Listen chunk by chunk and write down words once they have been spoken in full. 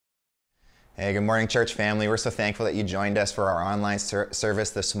Hey, good morning, church family. We're so thankful that you joined us for our online service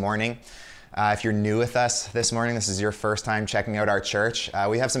this morning. If you're new with us this morning, this is your first time checking out our church,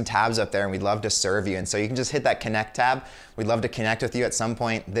 we have some tabs up there and we'd love to serve you. And so you can just hit that connect tab. We'd love to connect with you at some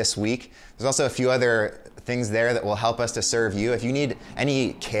point this week. There's also a few other things there that will help us to serve you. If you need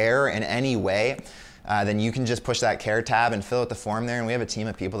any care in any way, then you can just push that care tab and fill out the form there. And we have a team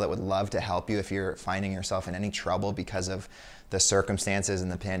of people that would love to help you if you're finding yourself in any trouble because of the circumstances and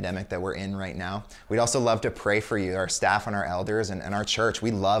the pandemic that we're in right now. We'd also love to pray for you, our staff and our elders and our church.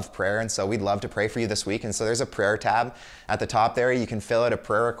 We love prayer, and so we'd love to pray for you this week. And so there's a prayer tab at the top there. You can fill out a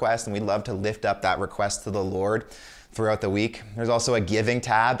prayer request, and we'd love to lift up that request to the Lord throughout the week. There's also a giving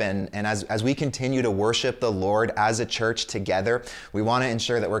tab, and as we continue to worship the Lord as a church together, we want to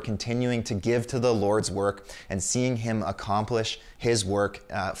ensure that we're continuing to give to the Lord's work and seeing Him accomplish His work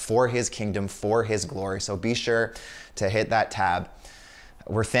for His kingdom, for His glory. So be sure to hit that tab.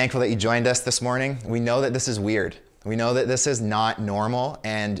 We're thankful that you joined us this morning. We know that this is weird. We know that this is not normal,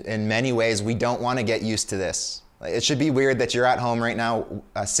 and in many ways, we don't want to get used to this. It should be weird that you're at home right now,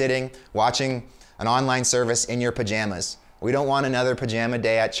 sitting, watching an online service in your pajamas. We don't want another pajama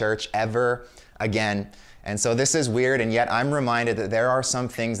day at church ever again. And so this is weird, and yet I'm reminded that there are some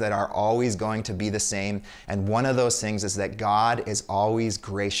things that are always going to be the same. And one of those things is that God is always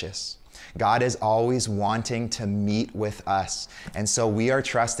gracious. God is always wanting to meet with us. And so we are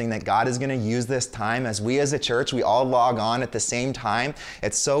trusting that God is going to use this time as we as a church, we all log on at the same time.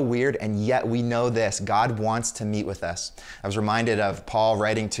 It's so weird, and yet we know this. God wants to meet with us. I was reminded of Paul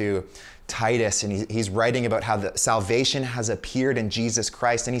writing to Titus, and he's writing about how the salvation has appeared in Jesus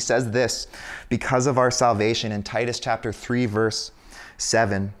Christ. And he says this, because of our salvation in Titus chapter 3, verse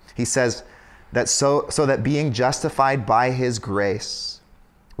 7, he says that so that being justified by His grace,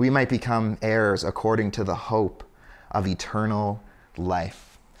 we might become heirs according to the hope of eternal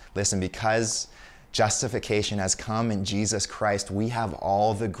life. Listen, because justification has come in Jesus Christ, we have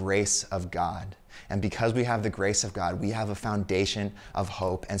all the grace of God. And because we have the grace of God, we have a foundation of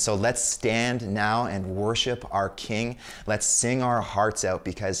hope. And so let's stand now and worship our King. Let's sing our hearts out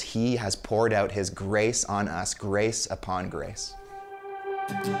because He has poured out His grace on us, grace upon grace.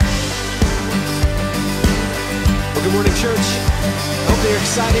 Well, good morning, church. I hope you're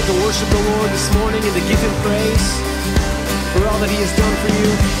excited to worship the Lord this morning and to give Him praise for all that He has done for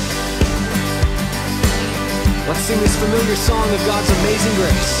you. Let's sing this familiar song of God's amazing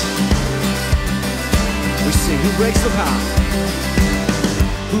grace. We sing, who breaks the power?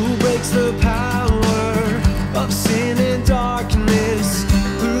 Who breaks the power of sin and darkness?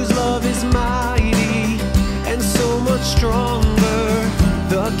 Whose love is mighty and so much stronger?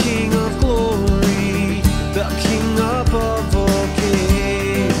 The King of glory, the King above all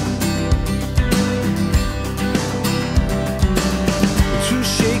kings. Who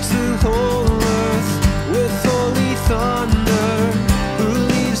shakes the whole earth with holy thunder? Who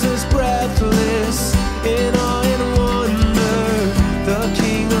leaves us breathless in awe and wonder? The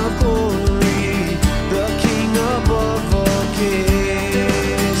King of glory, the King above all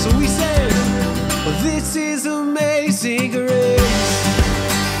kings. So we say, this is amazing grace.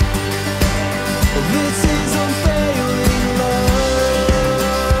 This is unfailing love,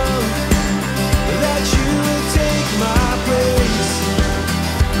 that you would take my place,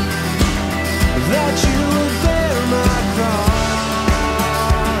 that you would bear my cross.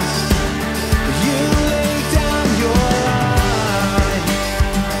 You laid down your life,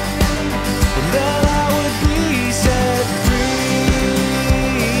 that I would be set free.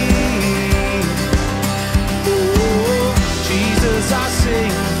 Oh, Jesus, I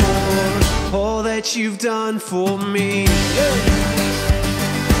sing for all that you've done for me.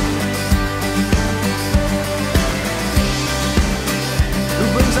 Who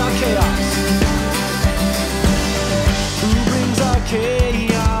brings our chaos? Who brings our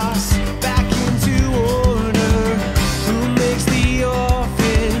chaos back into order? Who makes the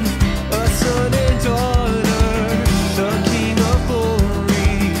orphan a son and daughter? The King of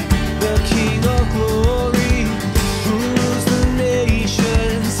glory, the King of glory, who rules the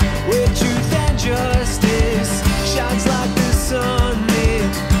nations with truth and justice, shines like the sun.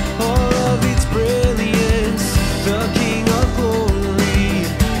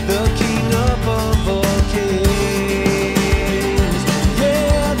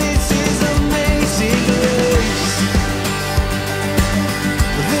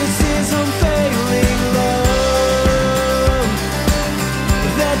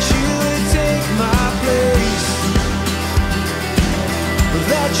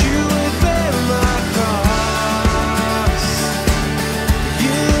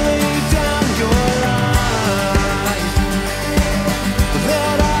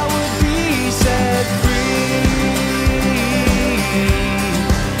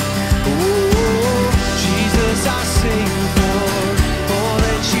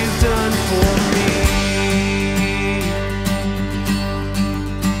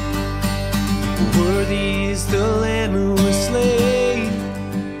 is the Lamb who was slain.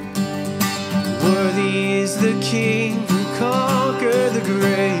 Worthy is the King who conquered the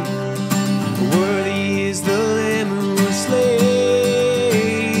grave. Worthy is the Lamb who was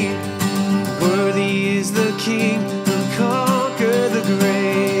slain. Worthy is the King who conquered the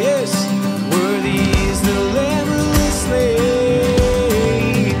grave. Yes. Worthy is the Lamb who was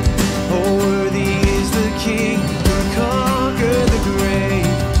slain. Oh, worthy is the King who conquered the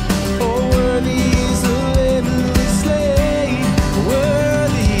grave. Oh, worthy is the Lamb who was slain.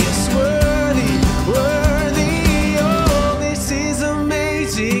 Worthy, yes, worthy, worthy. Oh, this is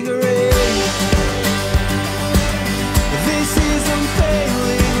amazing grace. This is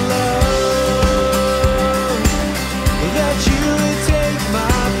unfailing love, that you would take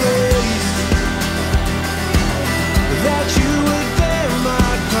my place, that you would bear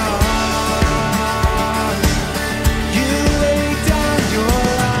my cross. You laid down your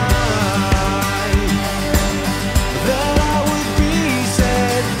life, that I would be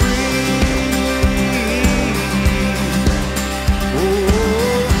set free.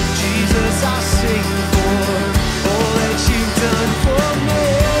 Oh, Jesus, I sing for all that you've done for me.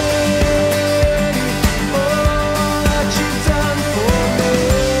 All that you've done for me.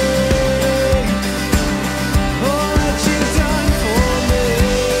 All that you've done for me.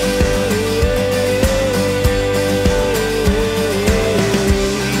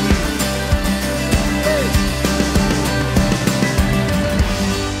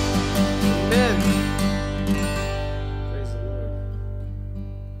 Amen. Praise the Lord.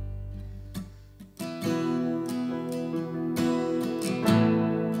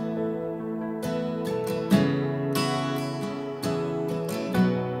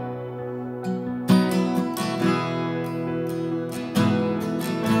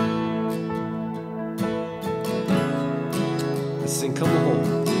 Let's sing, come home.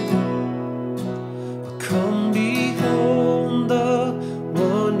 Come behold the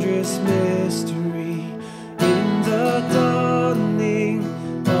wondrous mystery in the dawning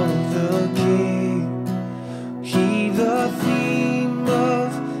of the King. He, the theme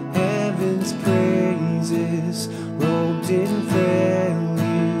of heaven's praises, robed in fair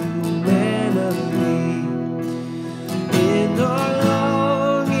humanity. In our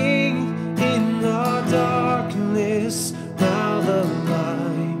longing, in our darkness, now the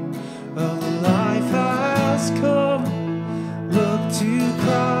light of life has come. Look to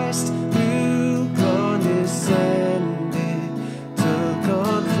Christ who condescended, took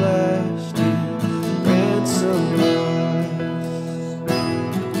on flesh to ransom us.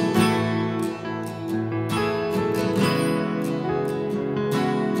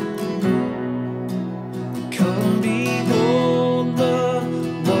 Come behold the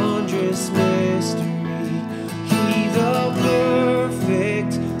wondrous mystery. He, the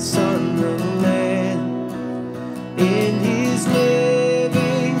perfect Son of Man, in his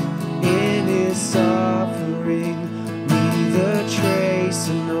living, in his suffering, neither trace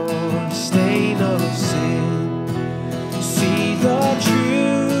nor stain of sin. See the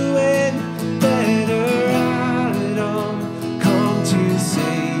true and better Adam come to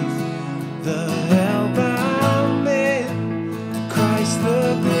save the hell-bound man. Christ,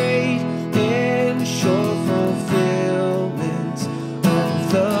 the great and sure fulfillment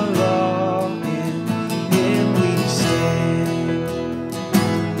of the law, in him we stand.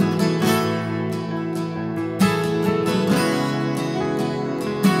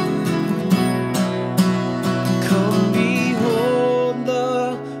 Come behold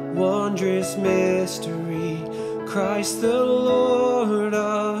the wondrous mystery, Christ the Lord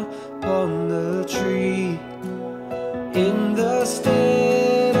upon the tree. In the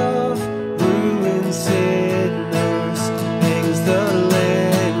stead of ruined sinners hangs the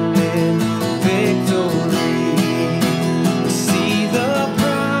Lamb in victory. See the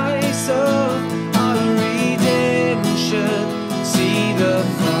price of our redemption. See the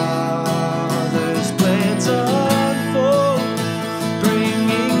Father's plans unfold,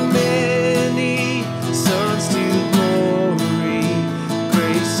 bringing many sons to glory.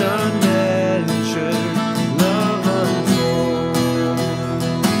 Grace unmeasured, love untold.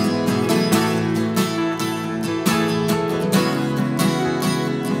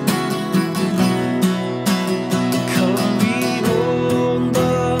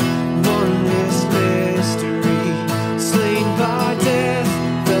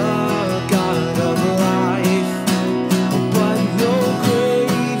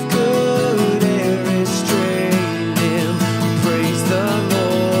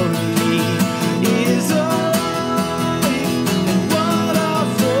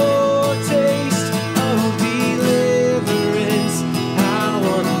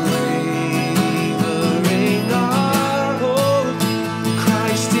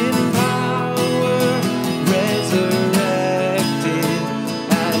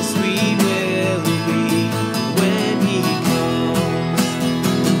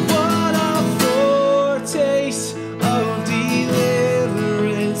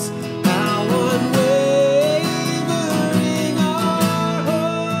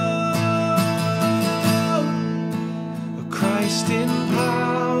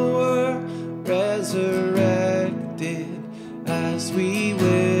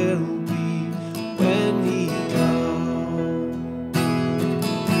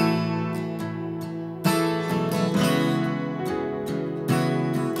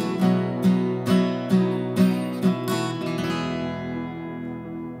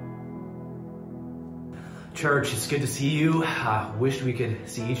 Church, it's good to see you. Wish we could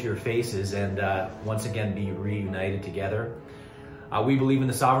see each of your faces and once again be reunited together. We believe in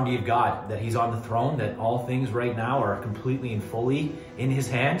the sovereignty of God, that He's on the throne, that all things right now are completely and fully in His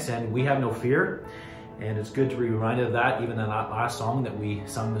hands, and we have no fear. And it's good to be reminded of that, even in that last song that we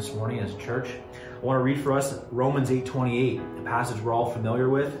sung this morning as a church. I want to read for us Romans 8:28, a passage we're all familiar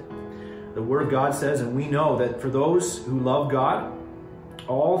with. The Word of God says, and we know that for those who love God,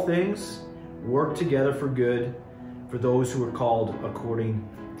 all things work together for good for those who are called according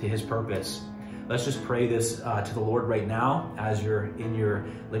to His purpose. Let's just pray this to the Lord right now as you're in your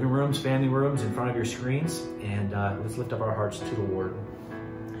living rooms, family rooms, in front of your screens, and let's lift up our hearts to the Lord.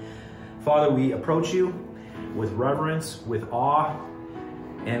 Father, we approach you with reverence, with awe,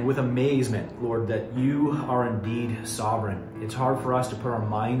 and with amazement, Lord, that you are indeed sovereign. It's hard for us to put our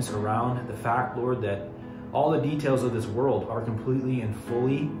minds around the fact, Lord, that all the details of this world are completely and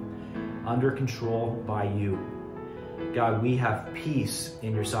fully under control by you. God, we have peace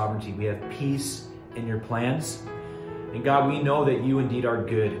in your sovereignty. We have peace in your plans. And God, we know that you indeed are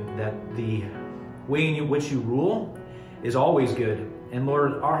good, that the way in which you rule is always good. And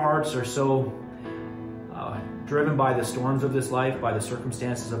Lord, our hearts are so driven by the storms of this life, by the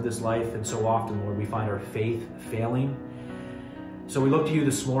circumstances of this life, and so often, Lord, we find our faith failing. So we look to you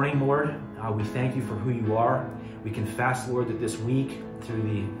this morning, Lord. We thank you for who you are. We confess, Lord, that this week, through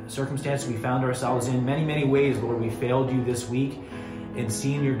the circumstances we found ourselves in, many, many ways, Lord, we failed you this week in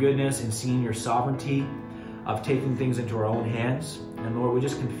seeing your goodness and seeing your sovereignty of taking things into our own hands. And Lord, we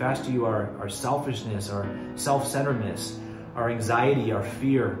just confess to you our selfishness, our self-centeredness, our anxiety, our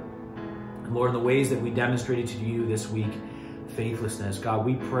fear. And Lord, in the ways that we demonstrated to you this week, faithlessness. God,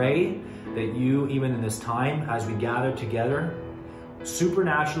 we pray that you, even in this time, as we gather together,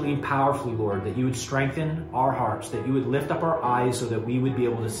 supernaturally and powerfully, Lord, that you would strengthen our hearts, that you would lift up our eyes so that we would be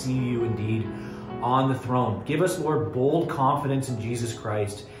able to see you indeed on the throne. Give us, Lord, bold confidence in Jesus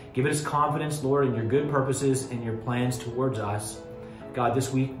Christ. Give us confidence, Lord, in your good purposes and your plans towards us. God,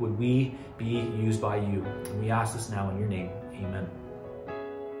 this week would we be used by you? And we ask this now in your name. Amen.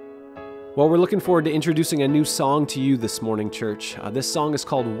 Well, we're looking forward to introducing a new song to you this morning, church. This song is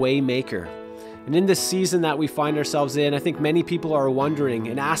called Waymaker. And in this season that we find ourselves in, I think many people are wondering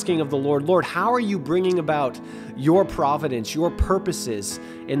and asking of the Lord, Lord, how are you bringing about your providence, your purposes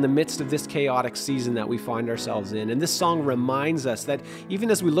in the midst of this chaotic season that we find ourselves in? And this song reminds us that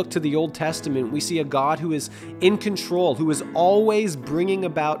even as we look to the Old Testament, we see a God who is in control, who is always bringing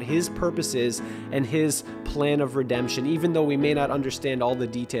about his purposes and his plan of redemption, even though we may not understand all the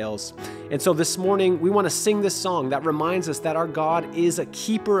details. And so this morning, we want to sing this song that reminds us that our God is a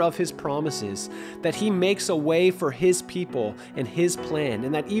keeper of his promises, that he makes a way for his people and his plan,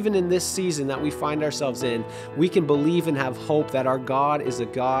 and that even in this season that we find ourselves in, we can believe and have hope that our God is a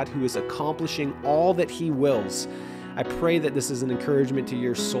God who is accomplishing all that he wills. I pray that this is an encouragement to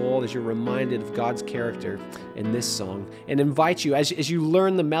your soul as you're reminded of God's character in this song, and invite you, as you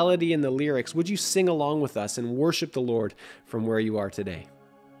learn the melody and the lyrics, would you sing along with us and worship the Lord from where you are today?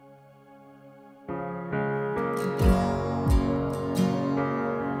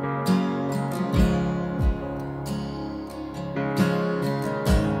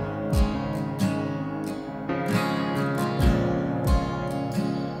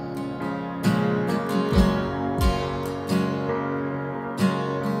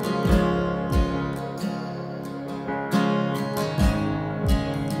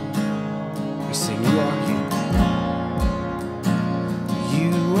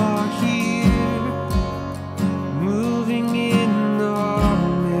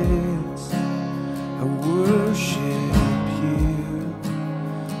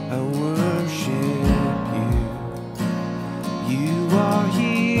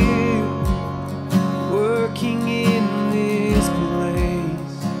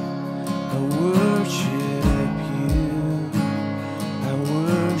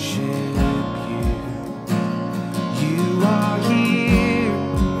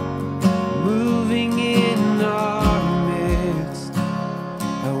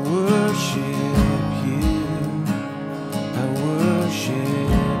 I worship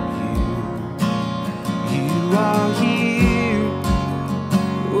you.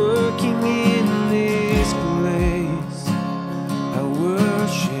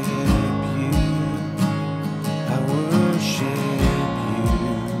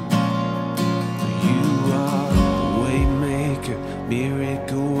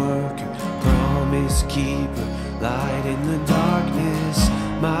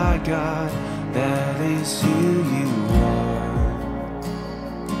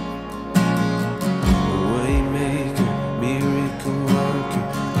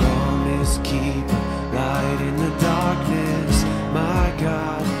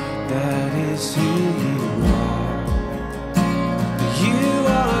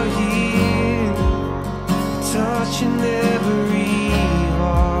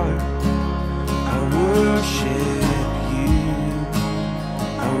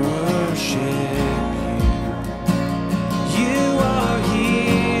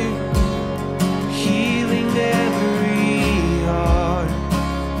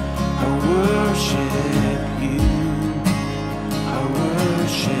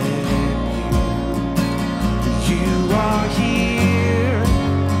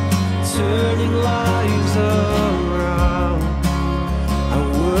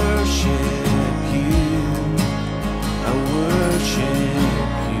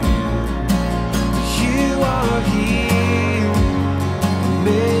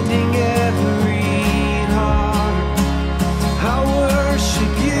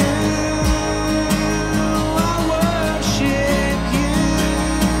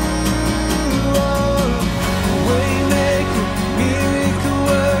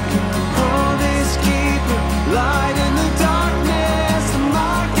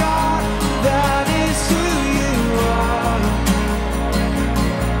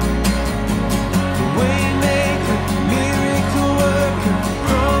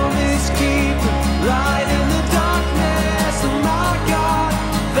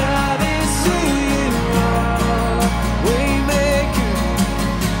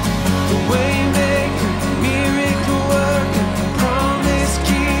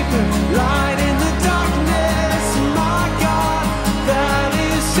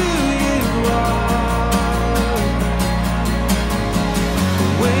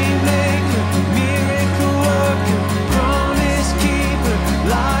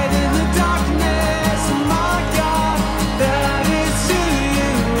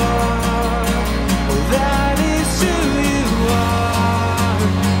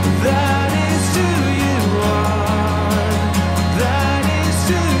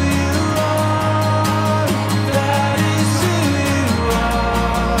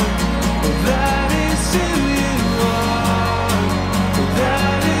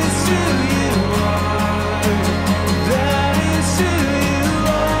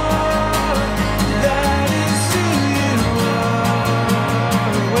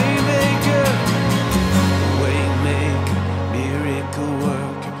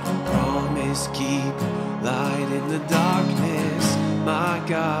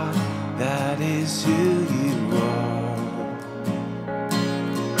 God, that is who you are.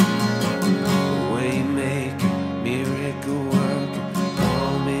 Waymaker, miracle worker,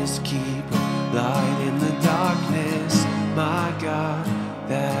 promise keeper, light in the darkness. My God,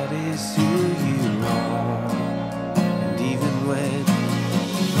 that is who you are. And even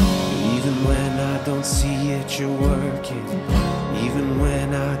when I don't see it, you're working. Even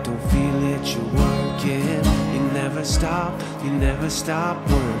when I don't feel it, you're working. You never stop working. You never stop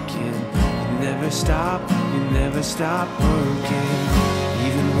working.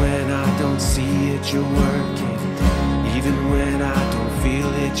 Even when I don't see it, you're working. Even when I don't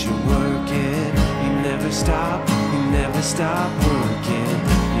feel it, you're working. You never stop working.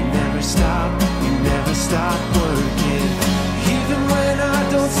 You never stop working. Even when I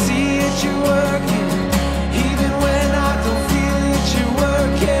don't see it, you're working. Even when I don't feel it, you're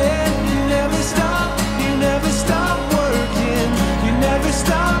working. You never stop working. You never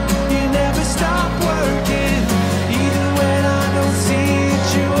stop working. Even when I don't see it,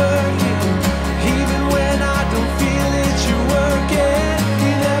 you're working. Even when I don't feel it, you're working.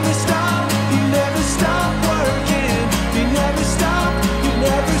 You never stop working. You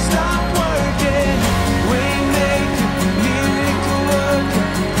never stop working. Waymaker, miracle worker,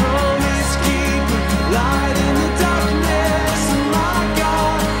 promise keeper, light in the darkness. My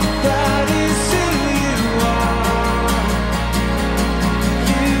God, that is who you are.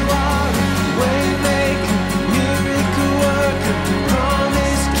 You are waymaker, miracle worker,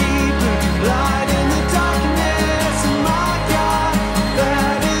 promise keeper, light in the darkness. My God,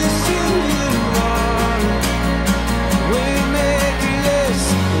 that is who you are. Waymaker, yes,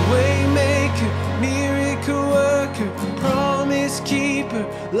 waymaker, miracle worker, promise keeper,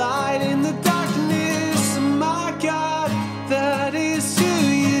 light in the darkness. My God, that is who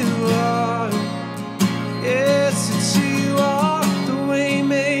you are. Yes, it's who you are. The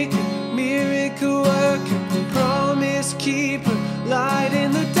waymaker, miracle worker, promise keeper, light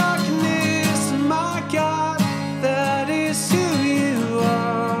in the darkness. My God, that is who you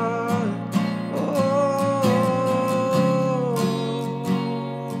are. Oh.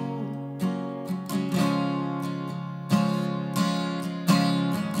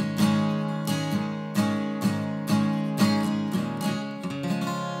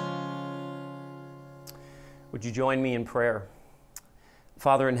 Would you join me in prayer?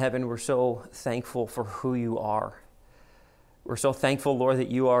 Father in heaven, we're so thankful for who you are. We're so thankful, Lord, that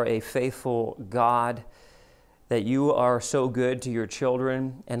you are a faithful God, that you are so good to your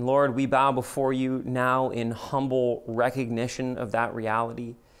children. And Lord, we bow before you now in humble recognition of that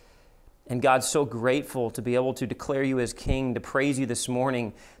reality. And God, so grateful to be able to declare you as King, to praise you this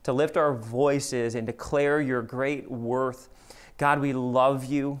morning, to lift our voices and declare your great worth. God, we love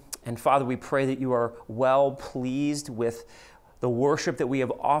you. And Father, we pray that you are well pleased with the worship that we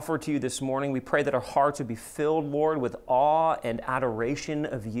have offered to you this morning. We pray that our hearts would be filled, Lord, with awe and adoration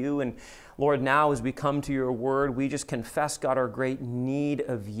of you. And Lord, now as we come to your word, we just confess, God, our great need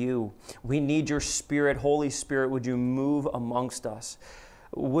of you. We need your Spirit. Holy Spirit, would you move amongst us?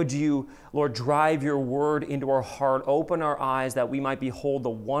 Would you, Lord, drive your word into our heart, open our eyes that we might behold the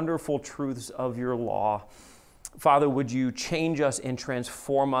wonderful truths of your law. Father, would you change us and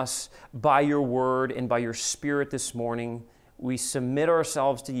transform us by your word and by your Spirit this morning? We submit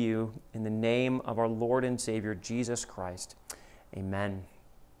ourselves to you in the name of our Lord and Savior, Jesus Christ. Amen.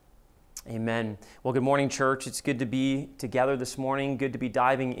 Amen. Well, good morning, church. It's good to be together this morning. Good to be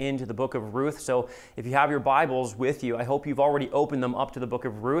diving into the book of Ruth. So if you have your Bibles with you, I hope you've already opened them up to the book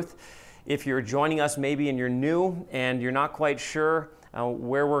of Ruth. If you're joining us maybe and you're new and you're not quite sure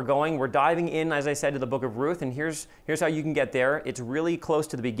where we're going, we're diving in, as I said, to the book of Ruth. And here's how you can get there. It's really close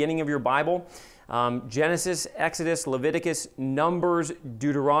to the beginning of your Bible. Genesis, Exodus, Leviticus, Numbers,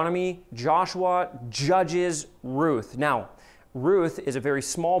 Deuteronomy, Joshua, Judges, Ruth. Now, Ruth is a very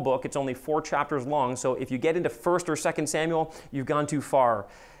small book. It's only 4 chapters long. So if you get into 1st or 2nd Samuel, you've gone too far.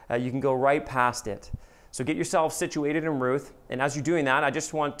 You can go right past it. So get yourself situated in Ruth. And as you're doing that, I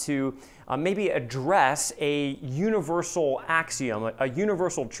just want to maybe address a universal axiom, a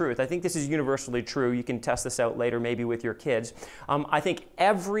universal truth. I think this is universally true. You can test this out later maybe with your kids. I think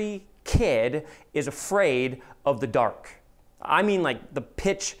every kid is afraid of the dark. I mean like the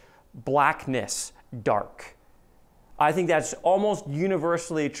pitch blackness dark. I think that's almost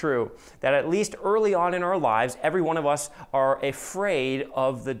universally true, that at least early on in our lives, every one of us are afraid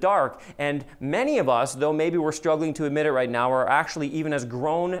of the dark. And many of us, though maybe we're struggling to admit it right now, are actually, even as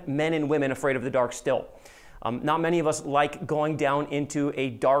grown men and women, afraid of the dark still. Not many of us like going down into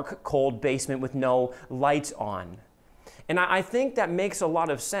a dark, cold basement with no lights on. And I think that makes a lot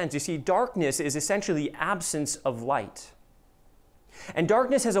of sense. You see, darkness is essentially the absence of light. And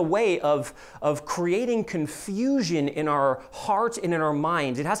darkness has a way of creating confusion in our hearts and in our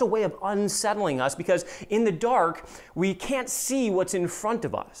minds. It has a way of unsettling us because in the dark, we can't see what's in front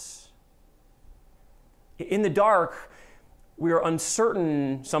of us. In the dark, we are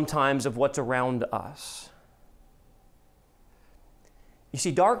uncertain sometimes of what's around us. You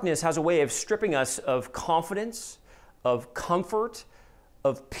see, darkness has a way of stripping us of confidence, of comfort,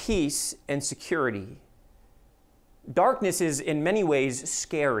 of peace and security. Darkness is in many ways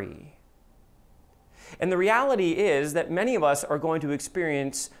scary. And the reality is that many of us are going to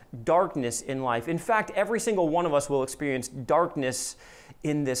experience darkness in life. In fact, every single one of us will experience darkness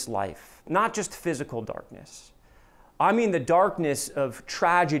in this life, not just physical darkness. I mean the darkness of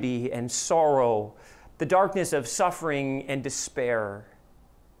tragedy and sorrow, the darkness of suffering and despair,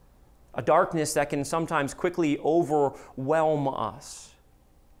 a darkness that can sometimes quickly overwhelm us.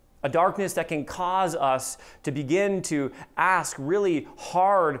 A darkness that can cause us to begin to ask really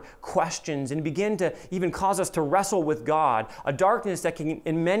hard questions and begin to even cause us to wrestle with God. A darkness that can,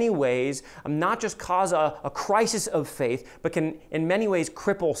 in many ways, not just cause a crisis of faith, but can, in many ways,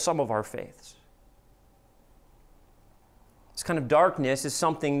 cripple some of our faiths. This kind of darkness is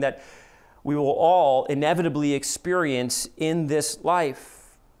something that we will all inevitably experience in this life.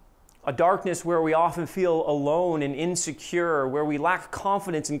 A darkness where we often feel alone and insecure, where we lack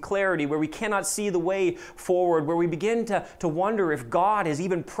confidence and clarity, where we cannot see the way forward, where we begin to wonder if God is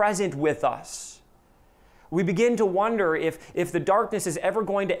even present with us. We begin to wonder if the darkness is ever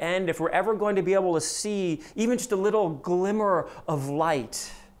going to end, if we're ever going to be able to see even just a little glimmer of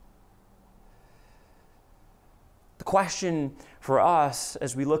light. The question for us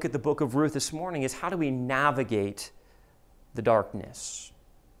as we look at the book of Ruth this morning is, how do we navigate the darkness?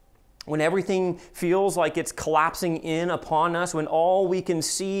 When everything feels like it's collapsing in upon us, when all we can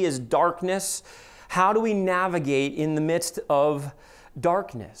see is darkness, how do we navigate in the midst of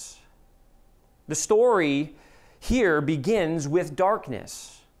darkness? The story here begins with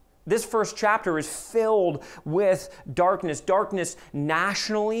darkness. This first chapter is filled with darkness. Darkness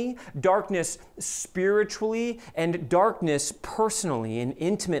nationally, darkness spiritually, and darkness personally and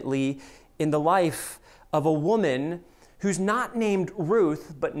intimately in the life of a woman who's not named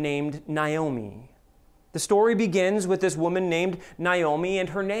Ruth, but named Naomi. The story begins with this woman named Naomi, and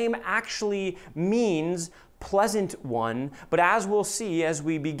her name actually means pleasant one. But as we'll see as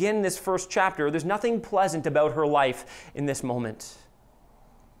we begin this first chapter, there's nothing pleasant about her life in this moment.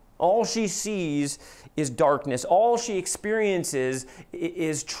 All she sees is darkness. All she experiences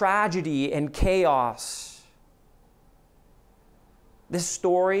is tragedy and chaos. This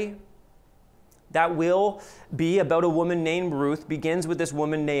story that will be about a woman named Ruth begins with this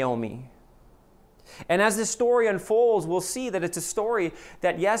woman, Naomi. And as this story unfolds, we'll see that it's a story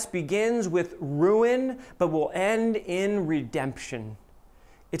that, yes, begins with ruin, but will end in redemption.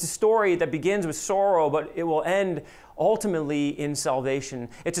 It's a story that begins with sorrow, but it will end ultimately in salvation.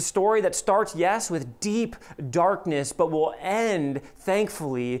 It's a story that starts, yes, with deep darkness, but will end,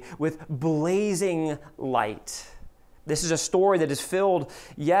 thankfully, with blazing light. This is a story that is filled,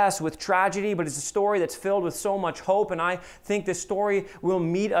 yes, with tragedy, but it's a story that's filled with so much hope. And I think this story will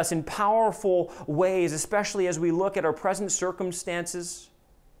meet us in powerful ways, especially as we look at our present circumstances.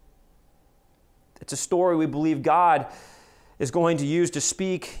 It's a story we believe God is going to use to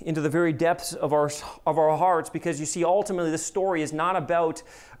speak into the very depths of our hearts, because you see, ultimately, this story is not about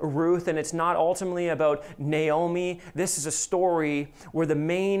Ruth, and it's not ultimately about Naomi. This is a story where the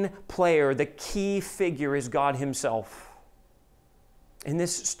main player, the key figure, is God himself. In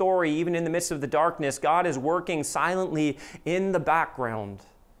this story, even in the midst of the darkness, God is working silently in the background.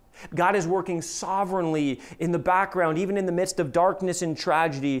 God is working sovereignly in the background, even in the midst of darkness and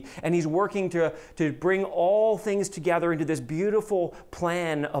tragedy, and he's working to bring all things together into this beautiful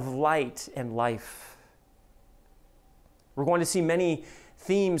plan of light and life. We're going to see many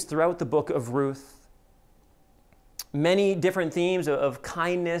themes throughout the book of Ruth. Many different themes of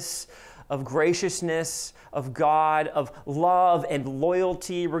kindness, of graciousness, of God, of love and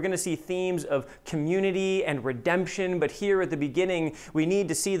loyalty. We're going to see themes of community and redemption, but here at the beginning, we need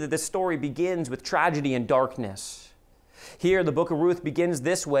to see that this story begins with tragedy and darkness. Here, the book of Ruth begins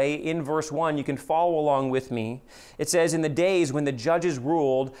this way in verse 1. You can follow along with me. It says, "In the days when the judges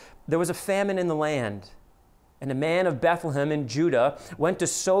ruled, there was a famine in the land. And a man of Bethlehem in Judah went to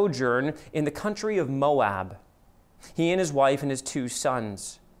sojourn in the country of Moab, he and his wife and his 2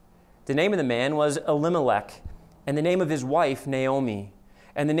 sons. The name of the man was Elimelech, and the name of his wife Naomi.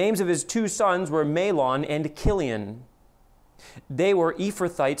 And the names of his 2 sons were Mahlon and Chilion. They were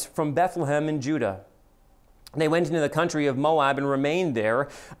Ephrathites from Bethlehem in Judah. They went into the country of Moab and remained there.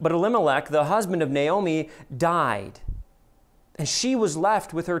 But Elimelech, the husband of Naomi, died. and she was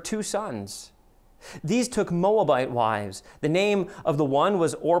left with her 2 sons. These took Moabite wives. The name of the one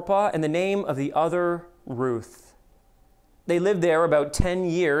was Orpah, and the name of the other Ruth. They lived there about 10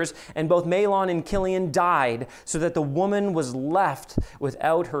 years, and both Mahlon and Chilion died, so that the woman was left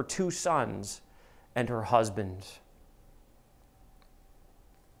without her 2 sons and her husband.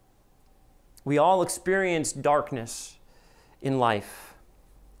 We all experience darkness in life.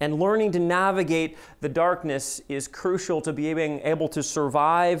 And learning to navigate the darkness is crucial to being able to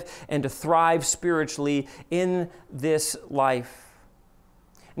survive and to thrive spiritually in this life.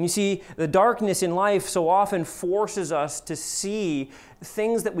 And you see, the darkness in life so often forces us to see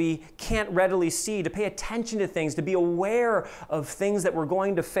things that we can't readily see, to pay attention to things, to be aware of things that we're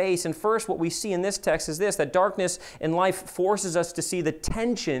going to face. And first, what we see in this text is this, that darkness in life forces us to see the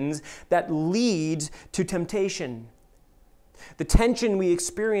tensions that leads to temptation. The tension we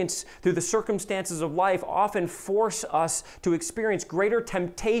experience through the circumstances of life often force us to experience greater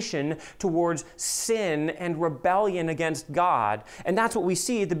temptation towards sin and rebellion against God. And that's what we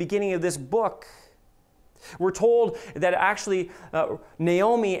see at the beginning of this book. We're told that actually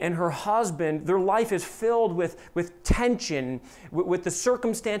Naomi and her husband, their life is filled with tension, with the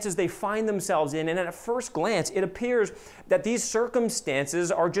circumstances they find themselves in. And at first glance, it appears that these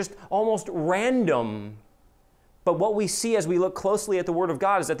circumstances are just almost random. But what we see as we look closely at the Word of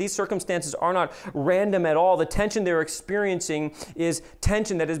God is that these circumstances are not random at all. The tension they're experiencing is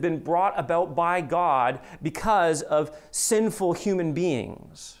tension that has been brought about by God because of sinful human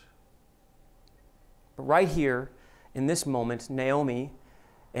beings. But right here, in this moment, Naomi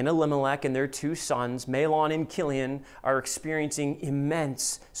and Elimelech and their 2 sons, Mahlon and Chilion, are experiencing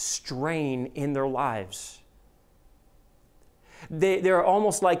immense strain in their lives. They're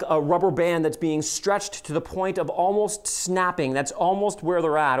almost like a rubber band that's being stretched to the point of almost snapping. That's almost where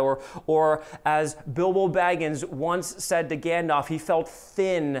they're at. Or as Bilbo Baggins once said to Gandalf, he felt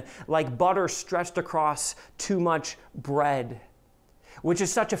thin, like butter stretched across too much bread. Which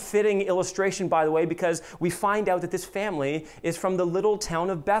is such a fitting illustration, by the way, because we find out that this family is from the little town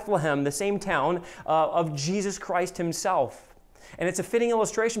of Bethlehem, the same town of Jesus Christ himself. And it's a fitting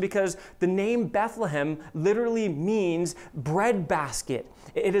illustration because the name Bethlehem literally means bread basket.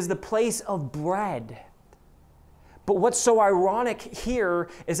 It is the place of bread. But what's so ironic here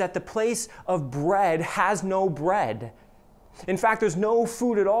is that the place of bread has no bread. In fact, there's no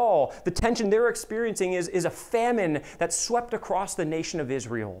food at all. The tension they're experiencing is a famine that swept across the nation of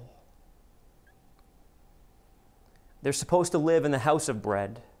Israel. They're supposed to live in the house of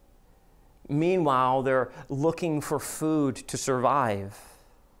bread. Meanwhile, they're looking for food to survive.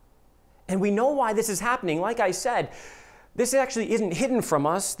 And we know why this is happening. Like I said, this actually isn't hidden from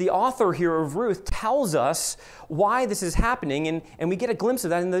us. The author here of Ruth tells us why this is happening, and we get a glimpse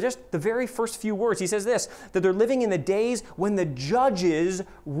of that in just the very first few words. He says this, that they're living in the days when the judges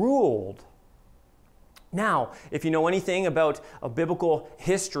ruled. Now, if you know anything about a biblical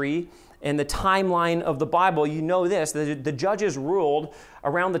history and the timeline of the Bible, you know this, that the judges ruled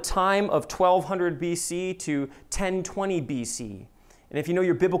around the time of 1200 BC to 1020 BC. And if you know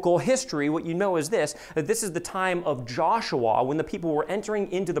your biblical history, what you know is this, that this is the time of Joshua when the people were entering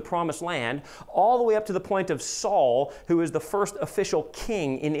into the promised land, all the way up to the point of Saul, who is the first official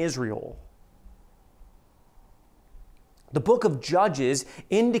king in Israel. The book of Judges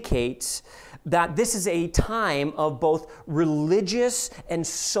indicates that this is a time of both religious and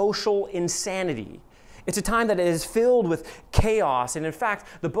social insanity. It's a time that is filled with chaos. And in fact,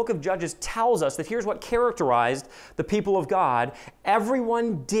 the book of Judges tells us that here's what characterized the people of God.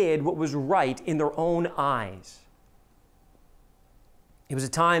 Everyone did what was right in their own eyes. It was a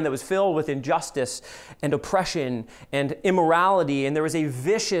time that was filled with injustice and oppression and immorality, and there was a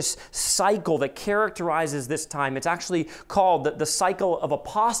vicious cycle that characterizes this time. It's actually called the cycle of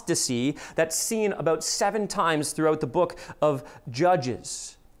apostasy that's seen about 7 times throughout the book of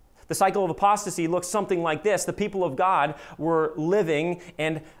Judges. The cycle of apostasy looks something like this. The people of God were living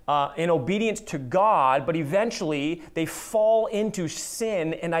and in obedience to God, but eventually they fall into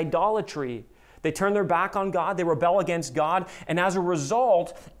sin and idolatry. They turn their back on God, they rebel against God, and as a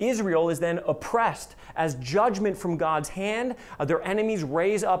result, Israel is then oppressed. As judgment from God's hand, their enemies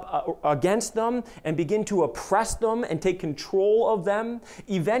raise up against them and begin to oppress them and take control of them.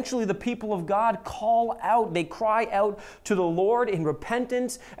 Eventually, the people of God call out, they cry out to the Lord in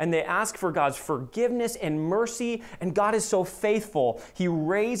repentance, and they ask for God's forgiveness and mercy, and God is so faithful. He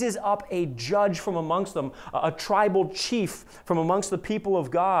raises up a judge from amongst them, a tribal chief from amongst the people of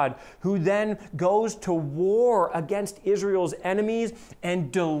God, who then goes to war against Israel's enemies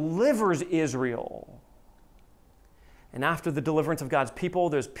and delivers Israel. And after the deliverance of God's people,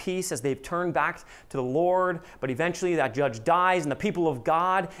 there's peace as they've turned back to the Lord. But eventually that judge dies, and the people of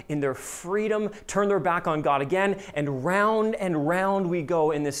God, in their freedom, turn their back on God again. And round we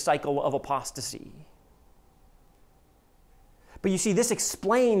go in this cycle of apostasy. But you see, this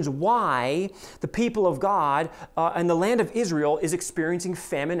explains why the people of God and the land of Israel is experiencing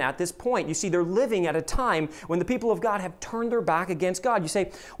famine at this point. You see, they're living at a time when the people of God have turned their back against God. You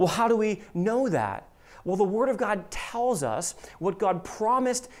say, well, how do we know that? Well, the Word of God tells us what God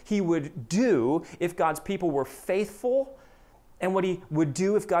promised He would do if God's people were faithful, and what He would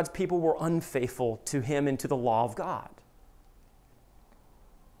do if God's people were unfaithful to Him and to the law of God.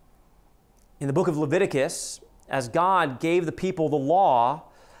 In the book of Leviticus, as God gave the people the law,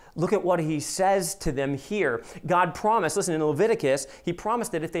 look at what He says to them here. God promised, listen, in Leviticus, He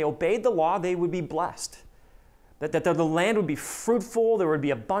promised that if they obeyed the law, they would be blessed. That the land would be fruitful, there would be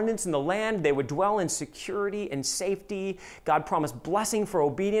abundance in the land, they would dwell in security and safety. God promised blessing for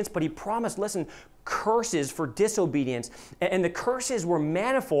obedience, but He promised, listen, curses for disobedience. And the curses were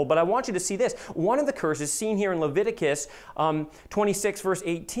manifold, but I want you to see this. One of the curses seen here in Leviticus 26, verse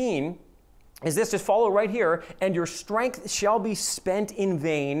 18, is this, just follow right here, and your strength shall be spent in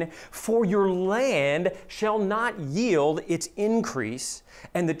vain, for your land shall not yield its increase,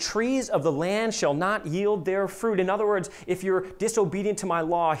 and the trees of the land shall not yield their fruit. In other words, if you're disobedient to my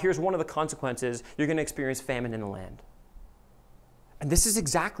law, here's one of the consequences. You're going to experience famine in the land. And this is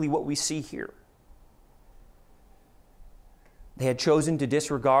exactly what we see here. They had chosen to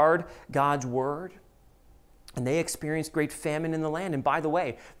disregard God's word, and they experienced great famine in the land. And by the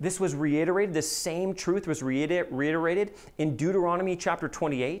way, this was reiterated, this same truth was reiterated in Deuteronomy chapter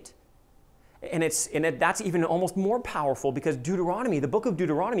 28. And that's even almost more powerful, because Deuteronomy, the book of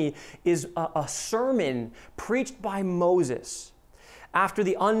Deuteronomy, is a sermon preached by Moses. After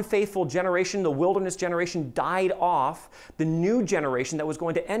the unfaithful generation, the wilderness generation, died off, the new generation that was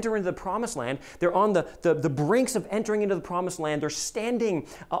going to enter into the promised land, they're on the brinks of entering into the promised land. They're standing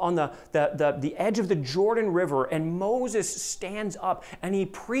on the edge of the Jordan River, and Moses stands up and he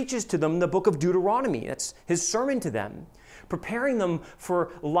preaches to them the book of Deuteronomy. That's his sermon to them, preparing them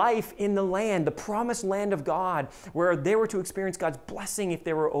for life in the land, the promised land of God, where they were to experience God's blessing if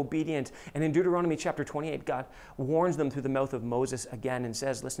they were obedient. And in Deuteronomy chapter 28, God warns them through the mouth of Moses again and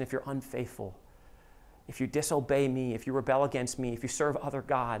says, listen, if you're unfaithful, if you disobey me, if you rebel against me, if you serve other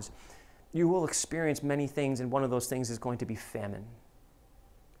gods, you will experience many things, and one of those things is going to be famine.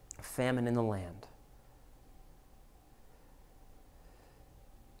 Famine in the land.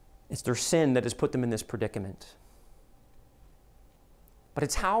 It's their sin that has put them in this predicament. But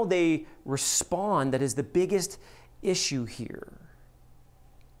it's how they respond that is the biggest issue here.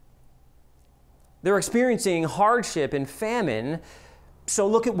 They're experiencing hardship and famine, so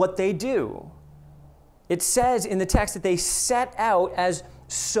look at what they do. It says in the text that they set out as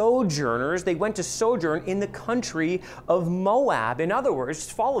sojourners. They went to sojourn in the country of Moab. In other words,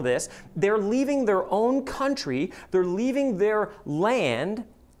 follow this, they're leaving their own country, they're leaving their land,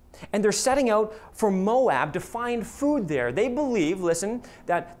 and they're setting out for Moab to find food there. They believe, listen,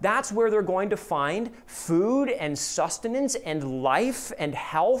 that that's where they're going to find food and sustenance and life and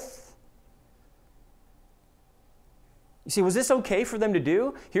health. You see, was this okay for them to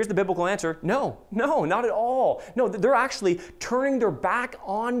do? Here's the biblical answer. No, not at all. No, they're actually turning their back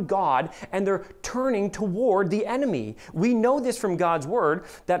on God, and they're turning toward the enemy. We know this from God's word,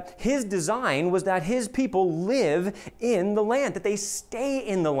 that His design was that His people live in the land, that they stay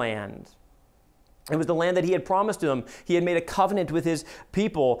in the land. It was the land that He had promised to them. He had made a covenant with His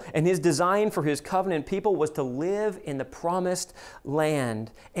people, and His design for His covenant people was to live in the promised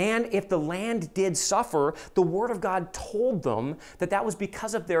land. And if the land did suffer, the Word of God told them that that was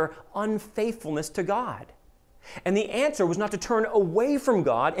because of their unfaithfulness to God. And the answer was not to turn away from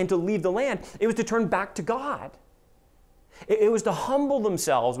God and to leave the land. It was to turn back to God. It was to humble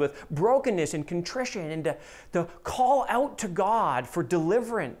themselves with brokenness and contrition, and to call out to God for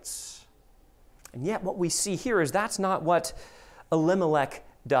deliverance. And yet what we see here is that's not what Elimelech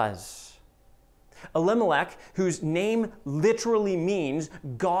does. Elimelech, whose name literally means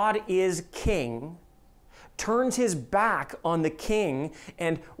God is king, turns his back on the king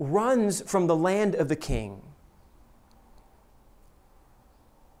and runs from the land of the king.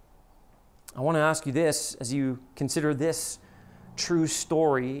 I want to ask you this as you consider this true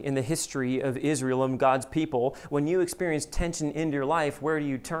story in the history of Israel and God's people. When you experience tension in your life, where do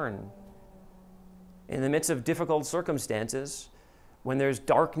you turn? In the midst of difficult circumstances, when there's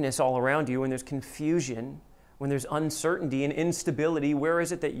darkness all around you, when there's confusion, when there's uncertainty and instability, where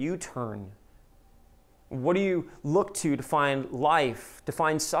is it that you turn? What do you look to find life, to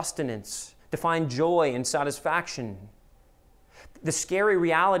find sustenance, to find joy and satisfaction? The scary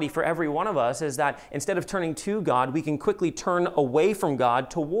reality for every one of us is that instead of turning to God, we can quickly turn away from God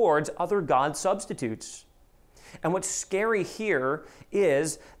towards other God substitutes. And what's scary here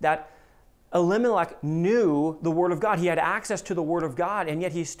is that Elimelech knew the Word of God. He had access to the Word of God, and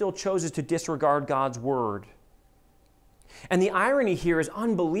yet he still chooses to disregard God's Word. And the irony here is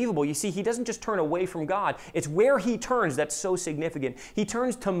unbelievable. You see, he doesn't just turn away from God. It's where he turns that's so significant. He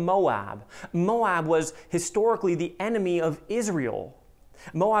turns to Moab. Moab was historically the enemy of Israel.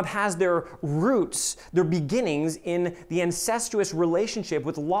 Moab has their roots, their beginnings in the incestuous relationship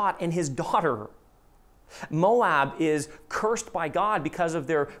with Lot and his daughter. Moab is cursed by God because of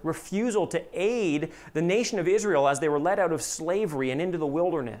their refusal to aid the nation of Israel as they were led out of slavery and into the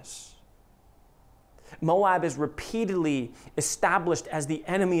wilderness. Moab is repeatedly established as the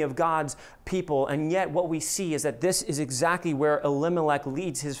enemy of God's people, and yet what we see is that this is exactly where Elimelech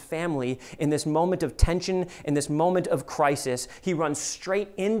leads his family in this moment of tension, in this moment of crisis. He runs straight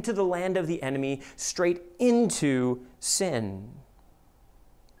into the land of the enemy, straight into sin.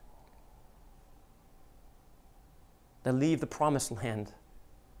 They leave the promised land.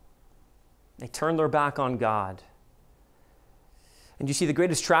 They turn their back on God. And you see, the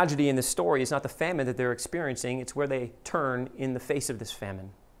greatest tragedy in this story is not the famine that they're experiencing, it's where they turn in the face of this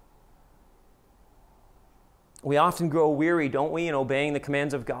famine. We often grow weary, don't we, in obeying the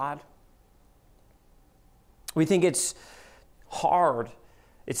commands of God? We think it's hard.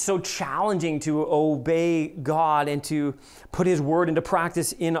 It's so challenging to obey God and to put His Word into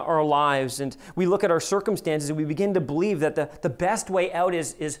practice in our lives. And we look at our circumstances and we begin to believe that the best way out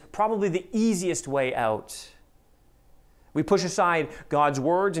is probably the easiest way out. We push aside God's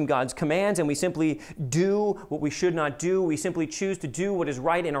words and God's commands, and we simply do what we should not do. We simply choose to do what is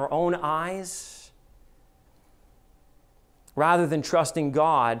right in our own eyes, rather than trusting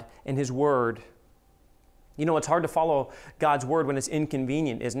God and His Word. You know, it's hard to follow God's Word when it's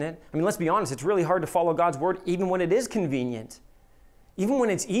inconvenient, isn't it? I mean, let's be honest, it's really hard to follow God's Word even when it is convenient. Even when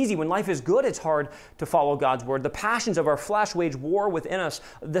it's easy, when life is good, it's hard to follow God's Word. The passions of our flesh wage war within us.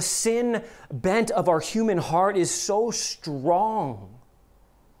 The sin bent of our human heart is so strong.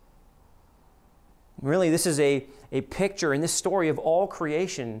 Really, this is a picture in this story of all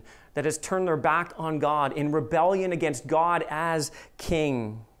creation that has turned their back on God in rebellion against God as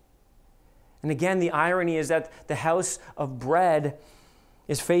King. And again, the irony is that the house of bread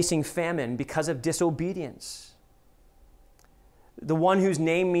is facing famine because of disobedience. The one whose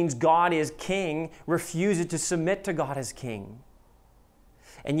name means God is King refuses to submit to God as King.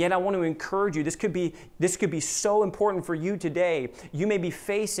 And yet I want to encourage you, this could be so important for you today. You may be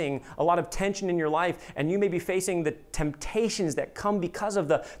facing a lot of tension in your life, and you may be facing the temptations that come because of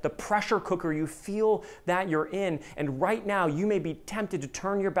the pressure cooker you feel that you're in. And right now, you may be tempted to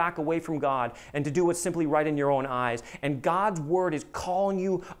turn your back away from God and to do what's simply right in your own eyes. And God's Word is calling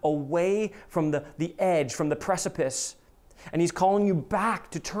you away from the edge, from the precipice. And He's calling you back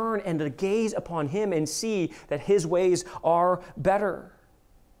to turn and to gaze upon Him and see that His ways are better.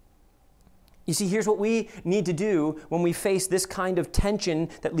 You see, here's what we need to do when we face this kind of tension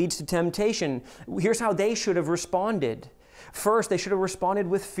that leads to temptation. Here's how they should have responded. First, they should have responded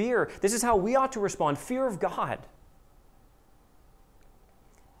with fear. This is how we ought to respond, fear of God.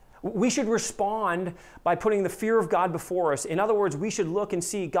 We should respond by putting the fear of God before us. In other words, we should look and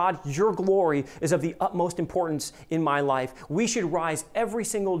see, God, your glory is of the utmost importance in my life. We should rise every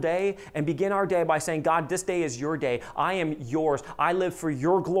single day and begin our day by saying, God, this day is your day. I am yours. I live for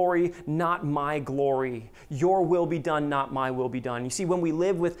your glory, not my glory. Your will be done, not my will be done. You see, when we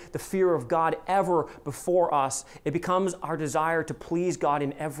live with the fear of God ever before us, it becomes our desire to please God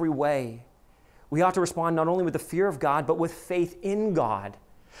in every way. We ought to respond not only with the fear of God, but with faith in God,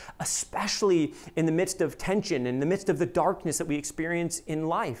 especially in the midst of tension, in the midst of the darkness that we experience in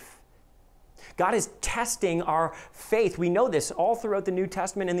life. God is testing our faith. We know this all throughout the New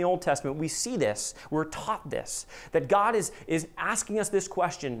Testament and the Old Testament. We see this. We're taught this, that God is asking us this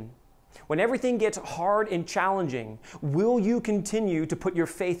question. When everything gets hard and challenging, will you continue to put your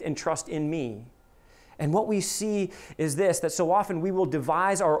faith and trust in me? And what we see is this, that so often we will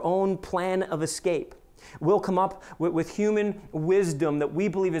devise our own plan of escape. We'll come up with human wisdom that we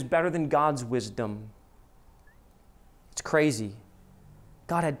believe is better than God's wisdom. It's crazy.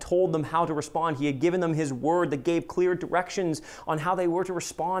 God had told them how to respond. He had given them His Word that gave clear directions on how they were to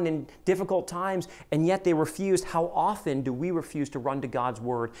respond in difficult times, and yet they refused. How often do we refuse to run to God's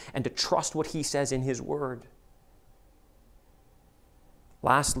Word and to trust what He says in His Word?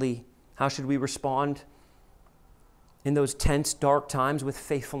 Lastly, how should we respond in those tense, dark times? With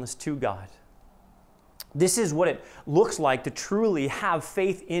faithfulness to God. This is what it looks like to truly have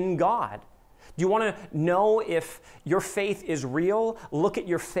faith in God, Do you want to know if your faith is real? Look at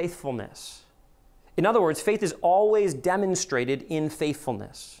your faithfulness. In other words, faith is always demonstrated in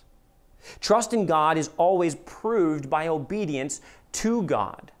faithfulness. Trust in God is always proved by obedience to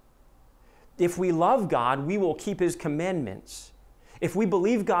God. If we love God, we will keep His commandments. If we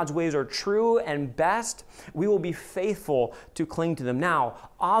believe God's ways are true and best, we will be faithful to cling to them. Now,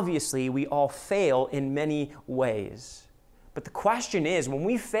 obviously, we all fail in many ways. But the question is, when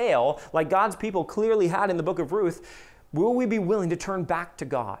we fail, like God's people clearly had in the book of Ruth, will we be willing to turn back to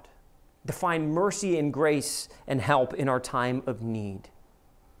God, to find mercy and grace and help in our time of need?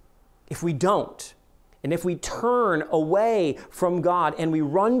 If we don't, and if we turn away from God and we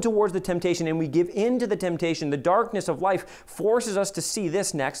run towards the temptation and we give in to the temptation, the darkness of life forces us to see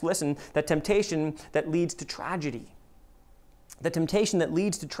this next. Listen, that temptation that leads to tragedy. The temptation that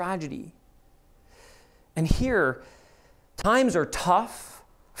leads to tragedy. And here, times are tough.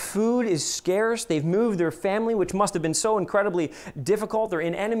 Food is scarce. They've moved their family, which must have been so incredibly difficult. They're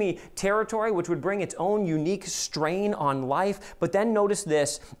in enemy territory, which would bring its own unique strain on life. But then notice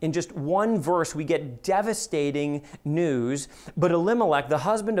this. In just one verse, we get devastating news. But Elimelech, the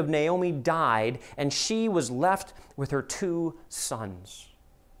husband of Naomi, died, and she was left with her 2 sons.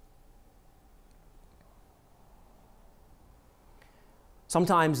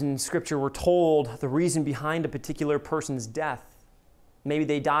 Sometimes in Scripture, we're told the reason behind a particular person's death. Maybe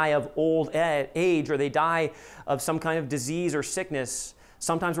they die of old age, or they die of some kind of disease or sickness.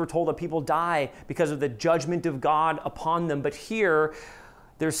 Sometimes we're told that people die because of the judgment of God upon them. But here,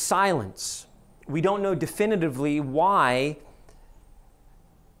 there's silence. We don't know definitively why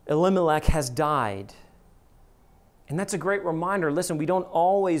Elimelech has died. And that's a great reminder. Listen, we don't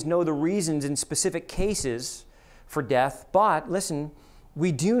always know the reasons in specific cases for death, but listen,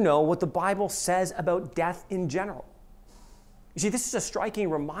 we do know what the Bible says about death in general. You see, this is a striking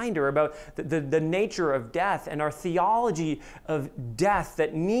reminder about the nature of death and our theology of death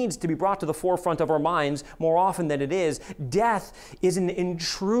that needs to be brought to the forefront of our minds more often than it is. Death is an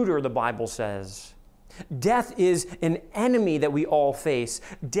intruder, the Bible says. Death is an enemy that we all face.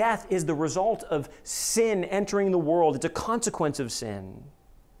 Death is the result of sin entering the world. It's a consequence of sin.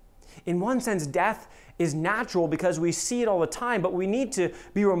 In one sense, death is natural because we see it all the time, but we need to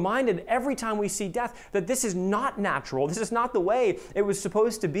be reminded every time we see death that this is not natural. This is not the way it was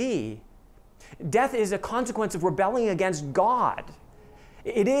supposed to be. Death is a consequence of rebelling against God.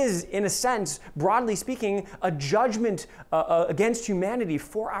 It is, in a sense, broadly speaking, a judgment against humanity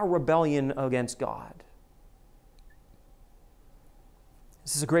for our rebellion against God.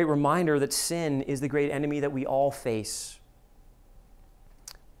 This is a great reminder that sin is the great enemy that we all face.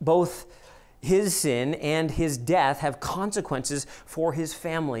 Both his sin and his death have consequences for his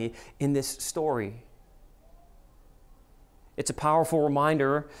family in this story. It's a powerful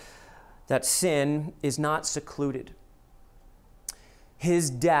reminder that sin is not secluded. His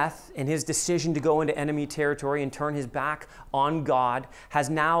death and his decision to go into enemy territory and turn his back on God has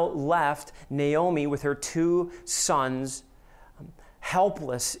now left Naomi with her 2 sons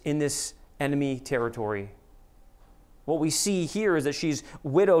helpless in this enemy territory. What we see here is that she's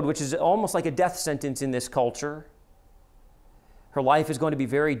widowed, which is almost like a death sentence in this culture. Her life is going to be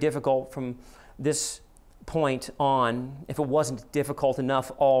very difficult from this point on, if it wasn't difficult enough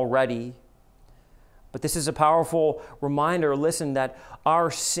already. But this is a powerful reminder, listen, that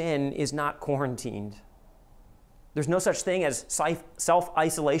our sin is not quarantined. There's no such thing as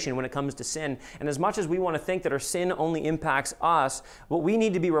self-isolation when it comes to sin. And as much as we want to think that our sin only impacts us, what we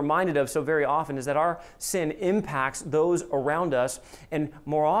need to be reminded of so very often is that our sin impacts those around us, and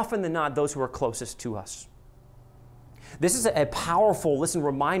more often than not, those who are closest to us. This is a powerful,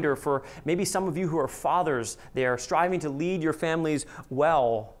 reminder for maybe some of you who are fathers there, striving to lead your families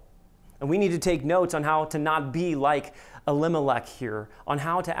well. And we need to take notes on how to not be like Elimelech here, on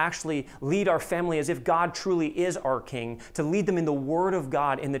how to actually lead our family as if God truly is our King, to lead them in the Word of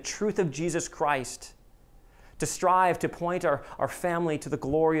God, in the truth of Jesus Christ, to strive to point our family to the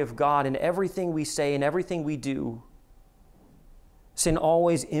glory of God in everything we say and everything we do. Sin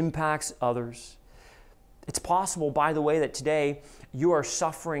always impacts others. It's possible, by the way, that today you are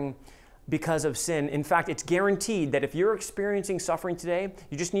suffering because of sin. In fact, it's guaranteed that if you're experiencing suffering today,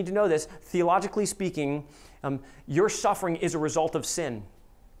 you just need to know this, theologically speaking, your suffering is a result of sin.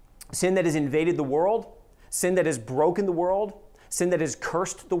 Sin that has invaded the world, sin that has broken the world, sin that has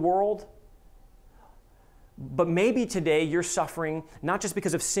cursed the world. But maybe today you're suffering not just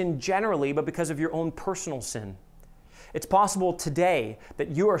because of sin generally, but because of your own personal sin. It's possible today that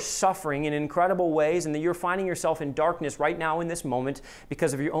you are suffering in incredible ways and that you're finding yourself in darkness right now in this moment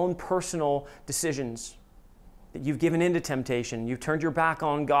because of your own personal decisions. that you've given into temptation, you've turned your back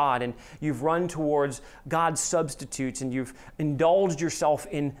on God, and you've run towards God's substitutes, and you've indulged yourself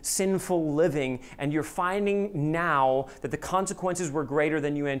in sinful living, and you're finding now that the consequences were greater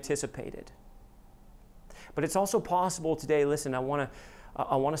than you anticipated. But it's also possible today, listen, I want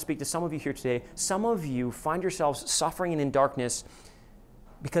to speak to some of you here today. Some of you find yourselves suffering and in darkness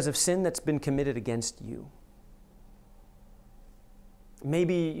because of sin that's been committed against you.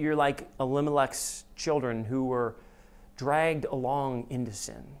 Maybe you're like Elimelech's children who were dragged along into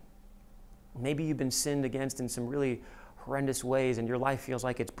sin. Maybe you've been sinned against in some really horrendous ways, and your life feels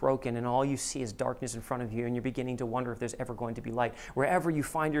like it's broken, and all you see is darkness in front of you, and you're beginning to wonder if there's ever going to be light. Wherever you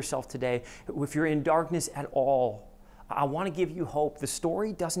find yourself today, if you're in darkness at all, I want to give you hope. The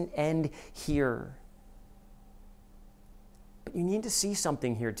story doesn't end here. But you need to see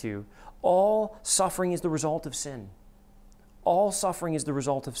something here too. All suffering is the result of sin. All suffering is the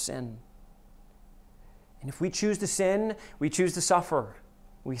result of sin. And if we choose to sin, we choose to suffer.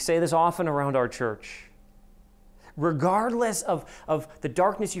 We say this often around our church. Regardless of the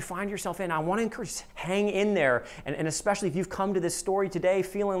darkness you find yourself in, I want to encourage you to hang in there. And especially if you've come to this story today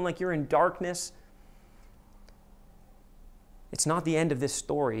feeling like you're in darkness, it's not the end of this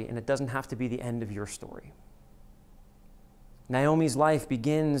story, and it doesn't have to be the end of your story. Naomi's life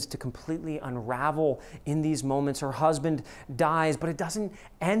begins to completely unravel in these moments. Her husband dies, but it doesn't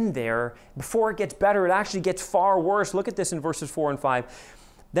end there. Before it gets better, it actually gets far worse. Look at this in verses 4 and 5.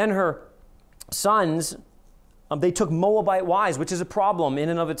 Then her sons, they took Moabite wives, which is a problem in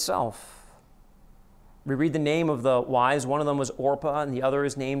and of itself. We read the name of the wives. One of them was Orpah, and the other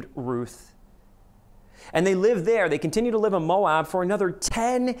is named Ruth. And they lived there. They continued to live in Moab for another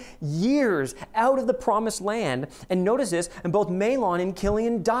 10 years out of the promised land. And notice this, and both Mahlon and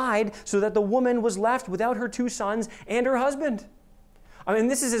Chilion died, so that the woman was left without her 2 sons and her husband. I mean,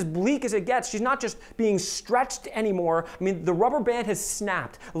 this is as bleak as it gets. She's not just being stretched anymore. I mean, the rubber band has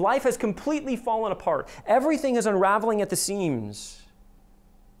snapped. Life has completely fallen apart. Everything is unraveling at the seams.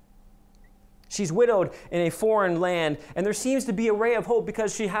 She's widowed in a foreign land, and there seems to be a ray of hope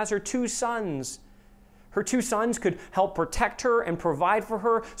because she has her 2 sons. Her 2 sons could help protect her and provide for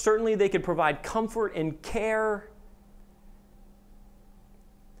her. Certainly they could provide comfort and care.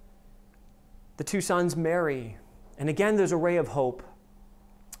 The 2 sons marry. And again, there's a ray of hope.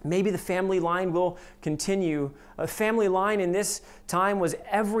 Maybe the family line will continue. A family line in this time was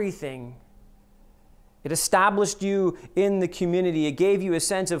everything. It established you in the community. It gave you a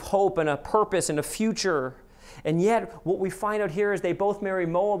sense of hope and a purpose and a future. And yet, what we find out here is they both marry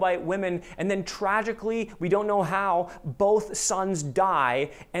Moabite women, and then tragically, we don't know how, both sons die,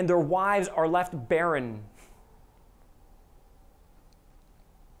 and their wives are left barren.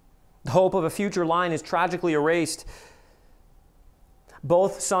 The hope of a future line is tragically erased.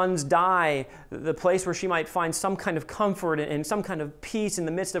 Both sons die, the place where she might find some kind of comfort and some kind of peace in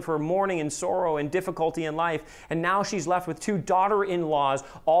the midst of her mourning and sorrow and difficulty in life. And now she's left with 2 daughter-in-laws.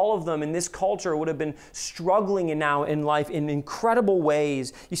 All of them in this culture would have been struggling now in life in incredible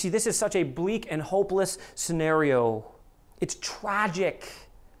ways. You see, this is such a bleak and hopeless scenario. It's tragic.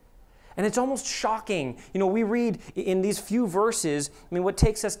 And it's almost shocking. You know, we read in these few verses, I mean, what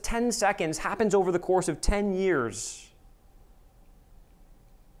takes us 10 seconds happens over the course of 10 years.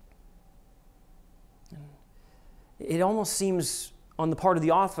 It almost seems on the part of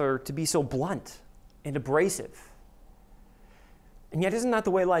the author to be so blunt and abrasive. And yet, isn't that the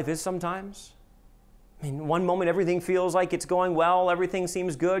way life is sometimes? I mean, one moment everything feels like it's going well, everything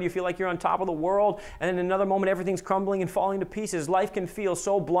seems good, you feel like you're on top of the world, and then another moment everything's crumbling and falling to pieces. Life can feel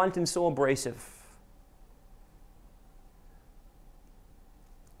so blunt and so abrasive.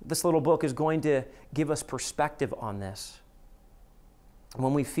 This little book is going to give us perspective on this.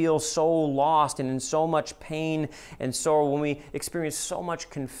 When we feel so lost and in so much pain and sorrow, when we experience so much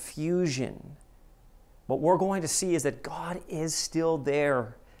confusion, what we're going to see is that God is still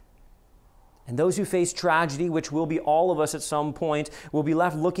there. And those who face tragedy, which will be all of us at some point, will be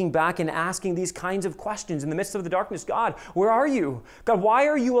left looking back and asking these kinds of questions in the midst of the darkness. God, where are you? God, why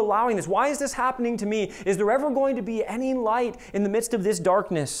are you allowing this? Why is this happening to me? Is there ever going to be any light in the midst of this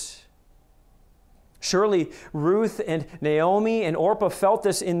darkness? Surely Ruth and Naomi and Orpah felt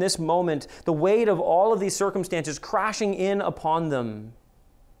this in this moment, the weight of all of these circumstances crashing in upon them.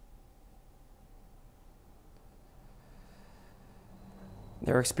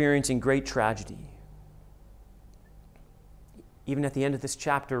 They're experiencing great tragedy. Even at the end of this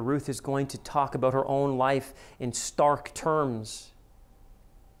chapter, Ruth is going to talk about her own life in stark terms.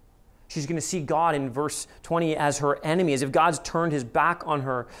 She's going to see God in verse 20 as her enemy, as if God's turned his back on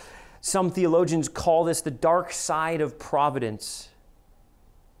her. Some theologians call this the dark side of providence.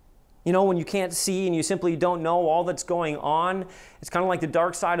 You know, when you can't see and you simply don't know all that's going on, it's kind of like the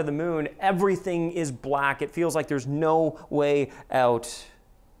dark side of the moon. Everything is black. It feels like there's no way out.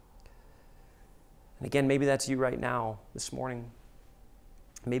 And again, maybe that's you right now, this morning.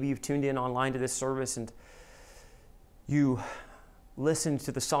 Maybe you've tuned in online to this service and you listened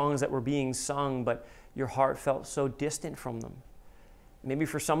to the songs that were being sung, but your heart felt so distant from them. Maybe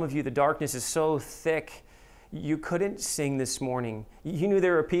for some of you, the darkness is so thick, you couldn't sing this morning. You knew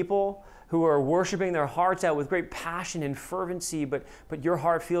there were people who are worshiping their hearts out with great passion and fervency, but your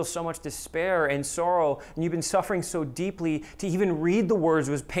heart feels so much despair and sorrow, and you've been suffering so deeply to even read the words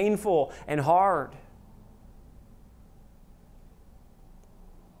was painful and hard.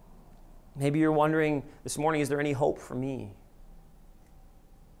 Maybe you're wondering this morning, is there any hope for me?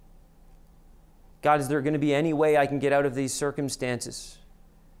 God, is there going to be any way I can get out of these circumstances?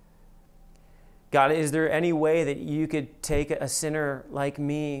 God, is there any way that you could take a sinner like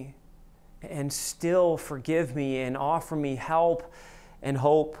me and still forgive me and offer me help and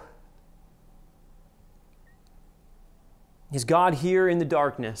hope? Is God here in the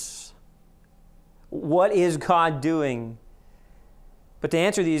darkness? What is God doing? But to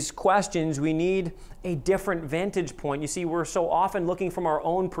answer these questions, we need a different vantage point. You see, we're so often looking from our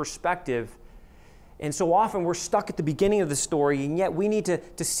own perspective. And so often we're stuck at the beginning of the story, and yet we need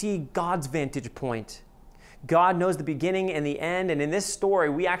to see God's vantage point. God knows the beginning and the end, and in this story,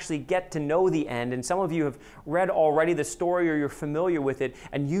 we actually get to know the end. And some of you have read already the story or you're familiar with it,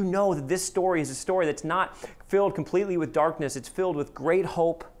 and you know that this story is a story that's not filled completely with darkness. It's filled with great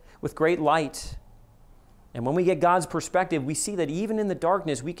hope, with great light. And when we get God's perspective, we see that even in the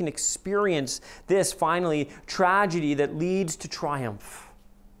darkness, we can experience this, finally, tragedy that leads to triumph.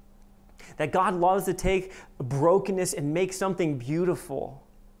 That God loves to take brokenness and make something beautiful.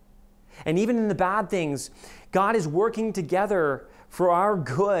 And even in the bad things, God is working together for our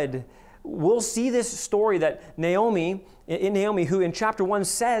good. We'll see this story that Naomi, who in chapter 1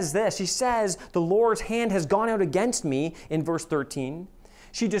 says this. She says, the Lord's hand has gone out against me in verse 13.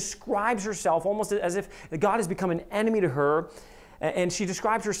 She describes herself almost as if God has become an enemy to her. And she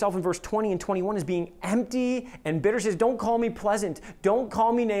describes herself in verse 20 and 21 as being empty and bitter. She says, don't call me pleasant. Don't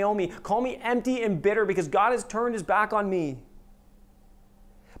call me Naomi. Call me empty and bitter because God has turned his back on me.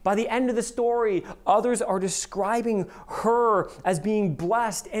 By the end of the story, others are describing her as being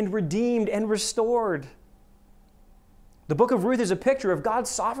blessed and redeemed and restored. The book of Ruth is a picture of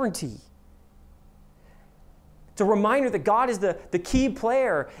God's sovereignty. It's a reminder that God is the key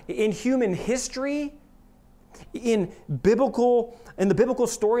player in human history, in the biblical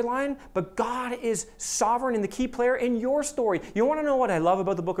storyline, but God is sovereign and the key player in your story. You want to know what I love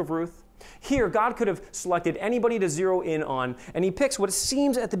about the book of Ruth? Here, God could have selected anybody to zero in on, and he picks what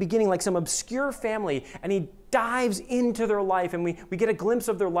seems at the beginning like some obscure family, and he dives into their life, and we get a glimpse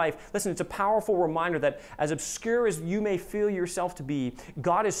of their life. Listen, it's a powerful reminder that as obscure as you may feel yourself to be,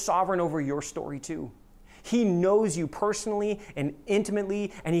 God is sovereign over your story too. He knows you personally and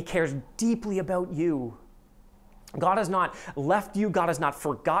intimately, and he cares deeply about you. God has not left you. God has not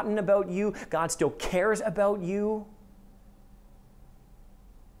forgotten about you. God still cares about you.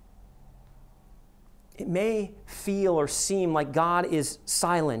 It may feel or seem like God is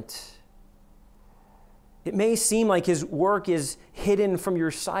silent. It may seem like his work is hidden from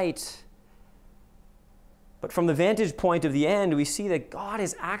your sight. But from the vantage point of the end, we see that God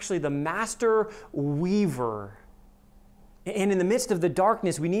is actually the master weaver. And in the midst of the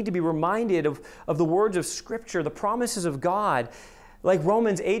darkness, we need to be reminded of the words of Scripture, the promises of God, like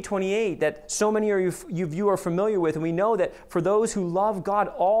Romans 8:28, that so many of you are familiar with. And we know that for those who love God,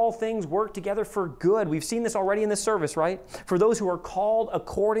 all things work together for good. We've seen this already in this service, right? For those who are called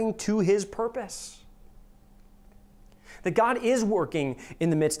according to his purpose. That God is working in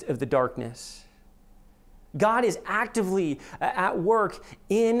the midst of the darkness. God is actively at work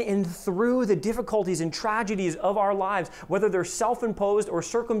in and through the difficulties and tragedies of our lives. Whether they're self-imposed or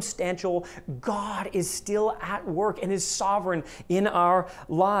circumstantial, God is still at work and is sovereign in our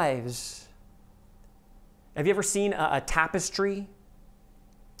lives. Have you ever seen a tapestry?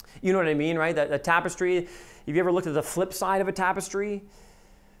 You know what I mean, right? The tapestry. Have you ever looked at the flip side of a tapestry?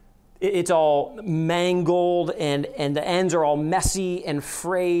 It's all mangled and the ends are all messy and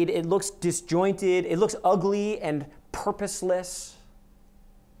frayed. It looks disjointed. It looks ugly and purposeless.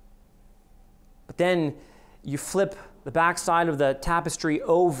 But then you flip the back side of the tapestry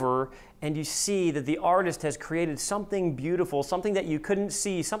over and you see that the artist has created something beautiful, something that you couldn't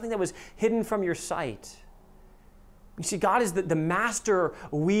see, something that was hidden from your sight. You see, God is the master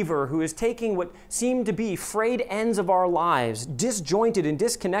weaver who is taking what seem to be frayed ends of our lives, disjointed and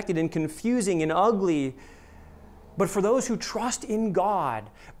disconnected and confusing and ugly, But for those who trust in God,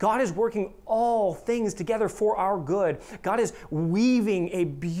 God is working all things together for our good. God is weaving a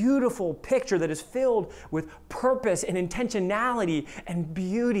beautiful picture that is filled with purpose and intentionality and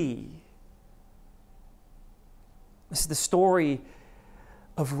beauty. This is the story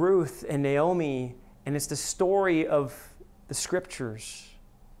of Ruth and Naomi, and it's the story of the Scriptures.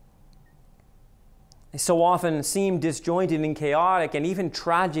 They so often seem disjointed and chaotic and even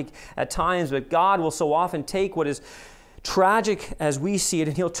tragic at times, but God will so often take what is tragic as we see it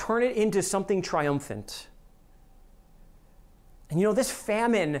and He'll turn it into something triumphant. And you know, this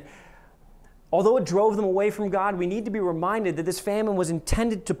famine, although it drove them away from God, we need to be reminded that this famine was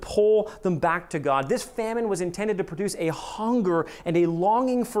intended to pull them back to God. This famine was intended to produce a hunger and a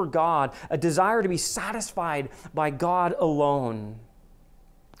longing for God, a desire to be satisfied by God alone.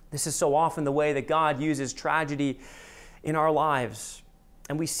 This is so often the way that God uses tragedy in our lives.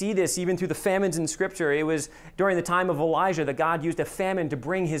 And we see this even through the famines in Scripture. It was during the time of Elijah that God used a famine to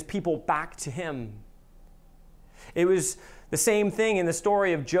bring His people back to Him. It was the same thing in the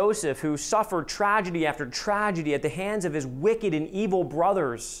story of Joseph, who suffered tragedy after tragedy at the hands of his wicked and evil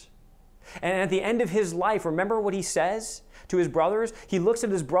brothers. And at the end of his life, remember what he says to his brothers? He looks at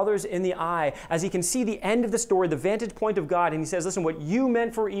his brothers in the eye as he can see the end of the story, the vantage point of God, and he says, listen, what you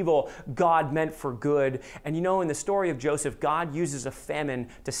meant for evil, God meant for good. And you know, in the story of Joseph, God uses a famine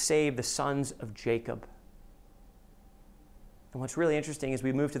to save the sons of Jacob. And what's really interesting as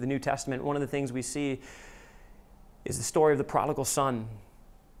we move to the New Testament, one of the things we see is the story of the prodigal son.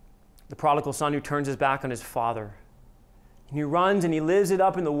 The prodigal son who turns his back on his father. And he runs and he lives it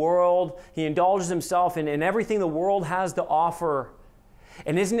up in the world. He indulges himself in everything the world has to offer.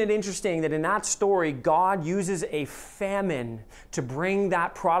 And isn't it interesting that in that story, God uses a famine to bring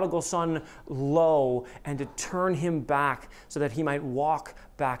that prodigal son low and to turn him back so that he might walk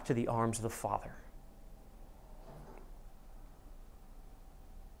back to the arms of the Father.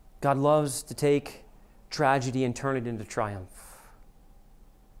 God loves to take tragedy and turn it into triumph.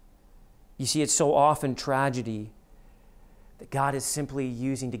 You see, it's so often tragedy that God is simply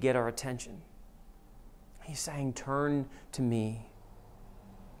using to get our attention. He's saying, turn to me.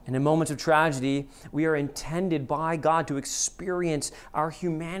 And in moments of tragedy, we are intended by God to experience our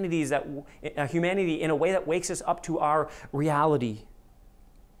humanity in a way that wakes us up to our reality.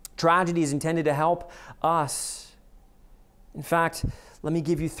 Tragedy is intended to help us. In fact, let me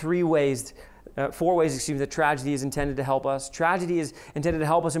give you 4 ways, that tragedy is intended to help us. Tragedy is intended to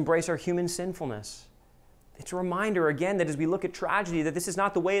help us embrace our human sinfulness. It's a reminder, again, that as we look at tragedy, that this is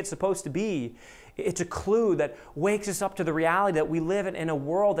not the way it's supposed to be. It's a clue that wakes us up to the reality that we live in a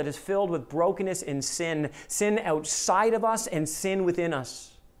world that is filled with brokenness and sin outside of us and sin within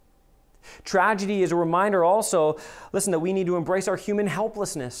us. Tragedy is a reminder also, listen, that we need to embrace our human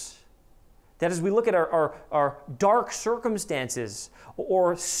helplessness. That as we look at our dark circumstances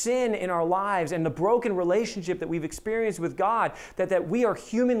or sin in our lives and the broken relationship that we've experienced with God, that we are,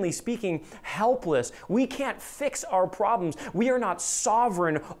 humanly speaking, helpless. We can't fix our problems. We are not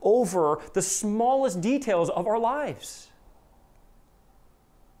sovereign over the smallest details of our lives.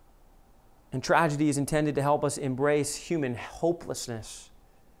 And tragedy is intended to help us embrace human hopelessness.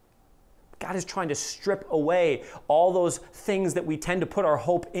 God is trying to strip away all those things that we tend to put our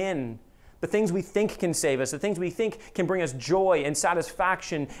hope in. The things we think can save us, the things we think can bring us joy and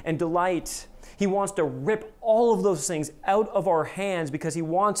satisfaction and delight. He wants to rip all of those things out of our hands because He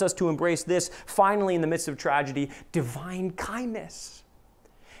wants us to embrace this, finally, in the midst of tragedy, divine kindness.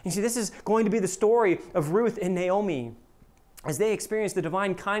 You see, this is going to be the story of Ruth and Naomi. As they experience the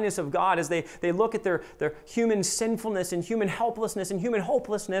divine kindness of God, as they look at their human sinfulness and human helplessness and human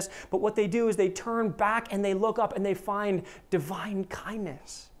hopelessness, but what they do is they turn back and they look up and they find divine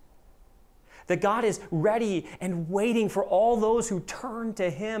kindness. That God is ready and waiting for all those who turn to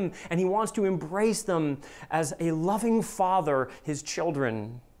Him, and He wants to embrace them as a loving Father, His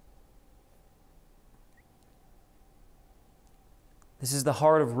children. This is the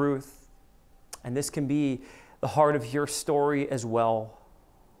heart of Ruth, and this can be the heart of your story as well.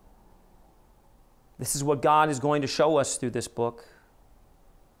 This is what God is going to show us through this book.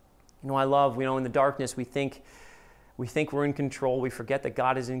 You know, in the darkness we think we're in control. We forget that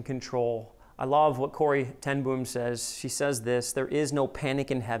God is in control. I love what Corrie ten Boom says. She says this: there is no panic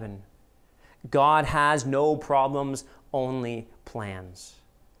in heaven. God has no problems, only plans.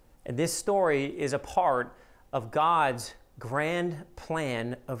 And this story is a part of God's grand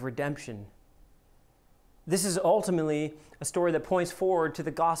plan of redemption. This is ultimately a story that points forward to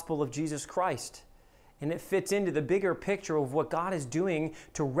the gospel of Jesus Christ. And it fits into the bigger picture of what God is doing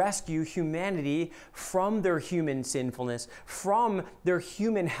to rescue humanity from their human sinfulness, from their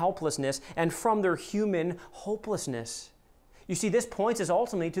human helplessness, and from their human hopelessness. You see, this points us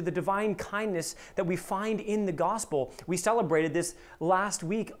ultimately to the divine kindness that we find in the gospel. We celebrated this last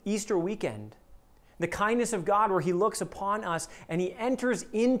week, Easter weekend. The kindness of God where He looks upon us and He enters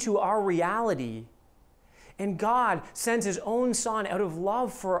into our reality. And God sends His own Son out of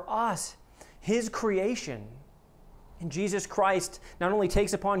love for us, His creation. And Jesus Christ not only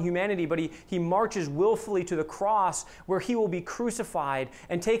takes upon humanity, but he marches willfully to the cross where He will be crucified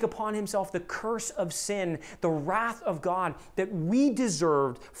and take upon Himself the curse of sin, the wrath of God that we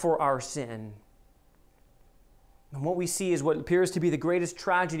deserved for our sin. And what we see is what appears to be the greatest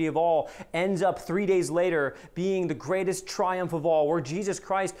tragedy of all ends up 3 days later being the greatest triumph of all, where Jesus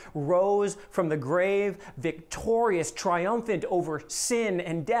Christ rose from the grave victorious, triumphant over sin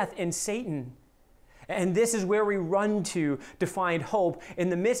and death and Satan. And this is where we run to find hope. In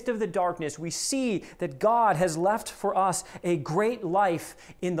the midst of the darkness, we see that God has left for us a great life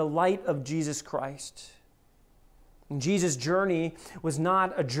in the light of Jesus Christ. And Jesus' journey was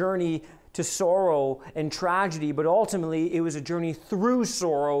not a journey to sorrow and tragedy, but ultimately it was a journey through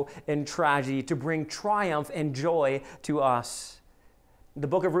sorrow and tragedy to bring triumph and joy to us. The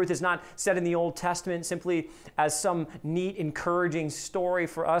book of Ruth is not set in the Old Testament simply as some neat, encouraging story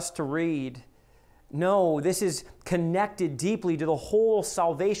for us to read. No, this is connected deeply to the whole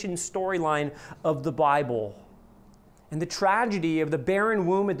salvation storyline of the Bible. And the tragedy of the barren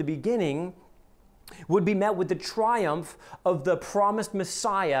womb at the beginning would be met with the triumph of the promised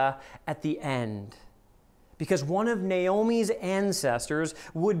Messiah at the end. Because one of Naomi's ancestors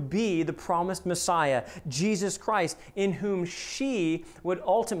would be the promised Messiah, Jesus Christ, in whom she would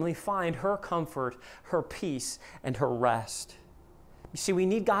ultimately find her comfort, her peace, and her rest. You see, we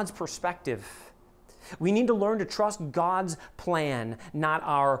need God's perspective. We need to learn to trust God's plan, not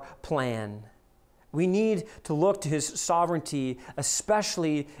our plan. We need to look to His sovereignty,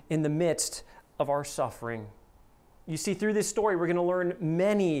 especially in the midst of our suffering. You see, through this story, we're going to learn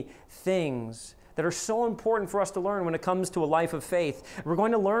many things that are so important for us to learn when it comes to a life of faith. We're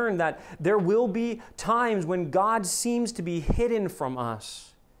going to learn that there will be times when God seems to be hidden from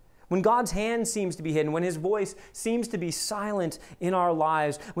us, when God's hand seems to be hidden, when His voice seems to be silent in our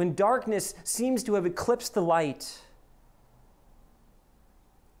lives, when darkness seems to have eclipsed the light.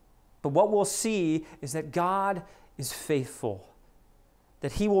 But what we'll see is that God is faithful,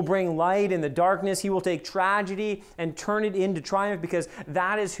 that He will bring light in the darkness. He will take tragedy and turn it into triumph, because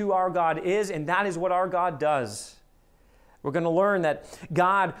that is who our God is, and that is what our God does. We're going to learn that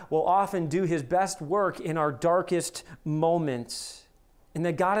God will often do His best work in our darkest moments, and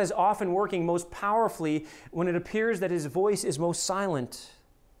that God is often working most powerfully when it appears that His voice is most silent.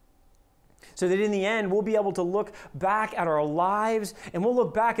 So that in the end, we'll be able to look back at our lives, and we'll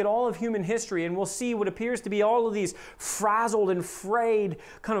look back at all of human history, and we'll see what appears to be all of these frazzled and frayed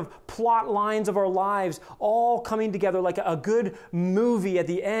kind of plot lines of our lives all coming together like a good movie at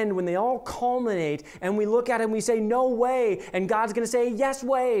the end, when they all culminate, and we look at it and we say, no way, and God's going to say, yes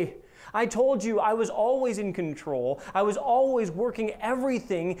way. I told you I was always in control. I was always working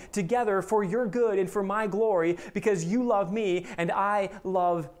everything together for your good and for my glory, because you love me and I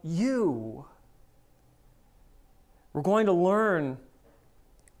love you. We're going to learn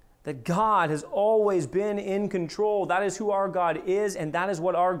that God has always been in control. That is who our God is, and that is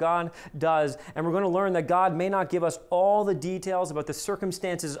what our God does. And we're going to learn that God may not give us all the details about the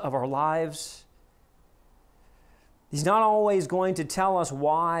circumstances of our lives. He's not always going to tell us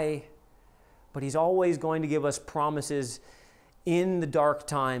why, but He's always going to give us promises in the dark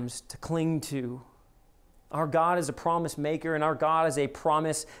times to cling to. Our God is a promise maker, and our God is a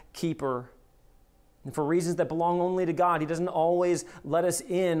promise keeper. And for reasons that belong only to God, He doesn't always let us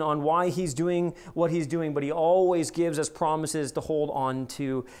in on why He's doing what He's doing, but He always gives us promises to hold on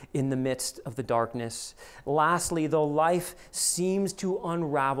to in the midst of the darkness. Lastly, though life seems to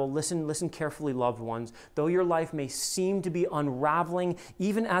unravel, listen carefully, loved ones, though your life may seem to be unraveling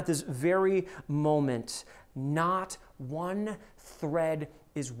even at this very moment, not one thread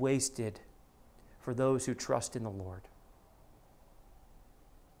is wasted for those who trust in the Lord.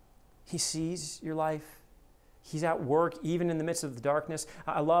 He sees your life. He's at work even in the midst of the darkness.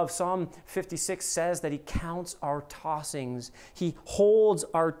 I love Psalm 56 says that He counts our tossings. He holds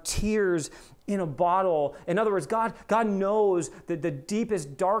our tears in a bottle. In other words, God knows the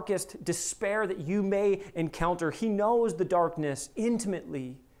deepest, darkest despair that you may encounter. He knows the darkness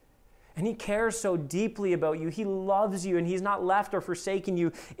intimately. And he cares so deeply about you. He loves you, and he's not left or forsaken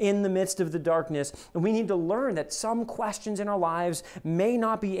you in the midst of the darkness. And we need to learn that some questions in our lives may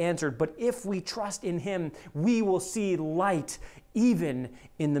not be answered, but if we trust in him, we will see light even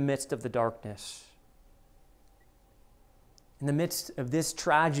in the midst of the darkness. In the midst of this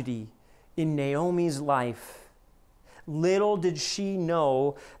tragedy in Naomi's life, little did she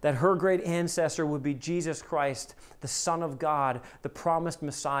know that her great ancestor would be Jesus Christ, the Son of God, the promised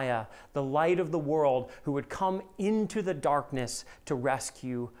Messiah, the light of the world, who would come into the darkness to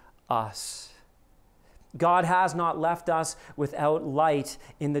rescue us. God has not left us without light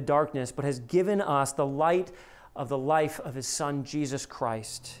in the darkness, but has given us the light of the life of his Son, Jesus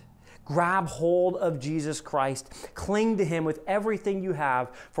Christ. Grab hold of Jesus Christ. Cling to him with everything you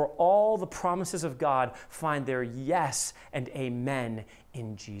have, for all the promises of God find their yes and amen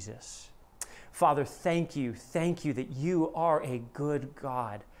in Jesus. Father, thank you that you are a good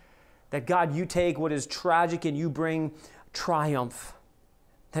God. That God, you take what is tragic and you bring triumph.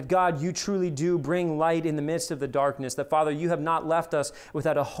 That God, you truly do bring light in the midst of the darkness. That Father, you have not left us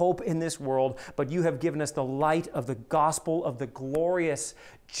without a hope in this world, but you have given us the light of the gospel of the glorious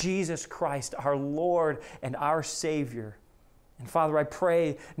Jesus Christ, our Lord and our Savior. And Father, I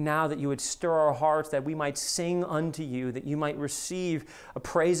pray now that you would stir our hearts, that we might sing unto you, that you might receive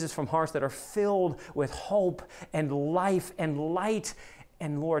praises from hearts that are filled with hope and life and light.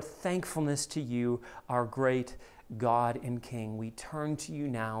 And Lord, thankfulness to you, our great God and King. We turn to you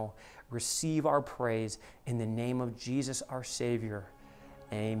now. Receive our praise in the name of Jesus, our Savior.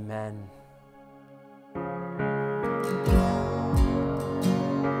 Amen.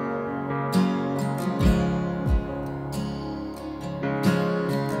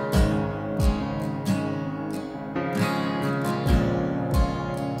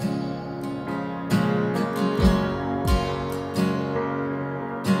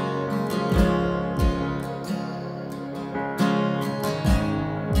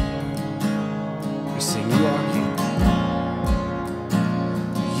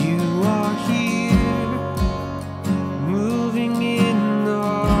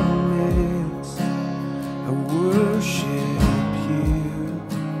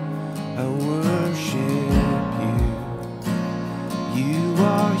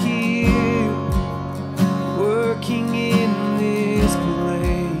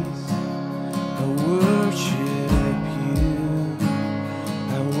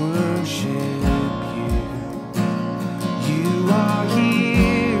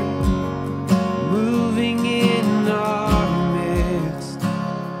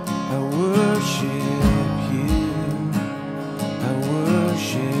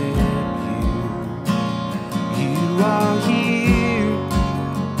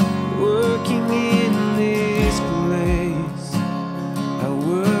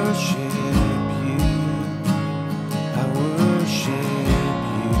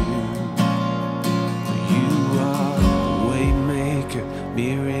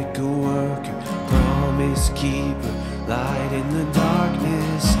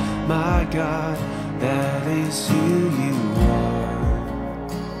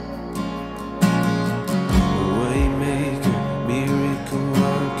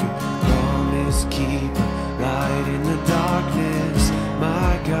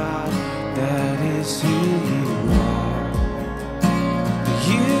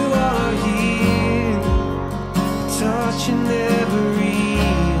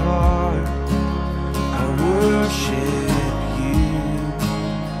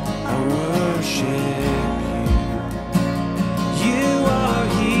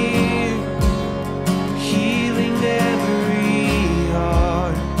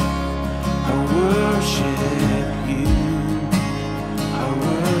 Worship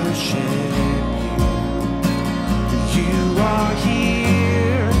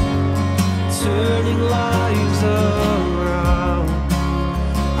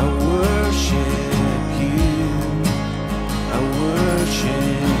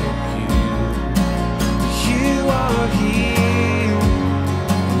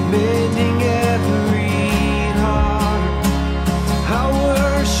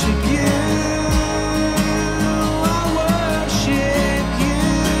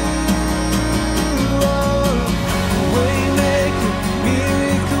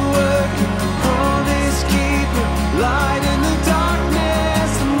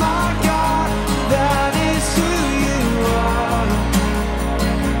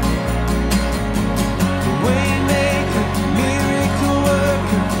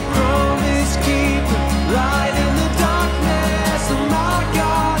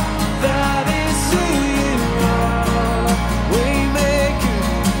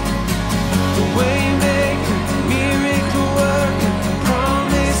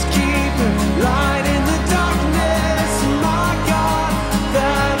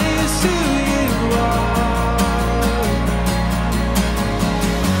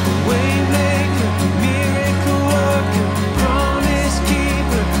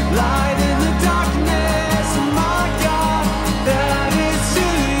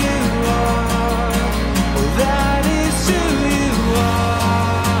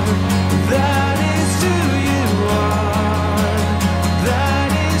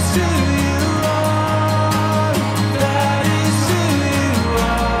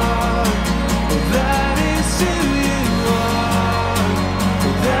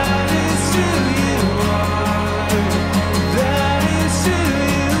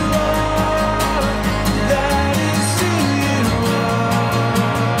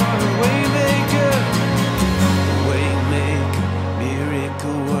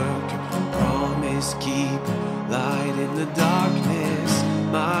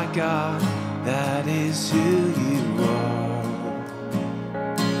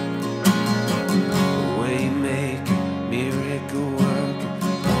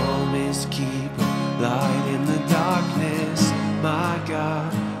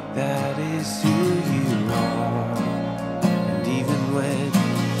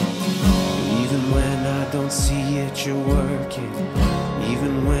it, you're working.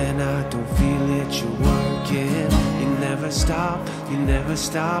 Even when I don't feel it, you're working. You never stop working. You never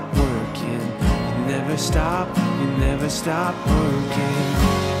stop working.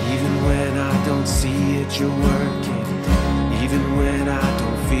 Even when I don't see it, you're working. Even when I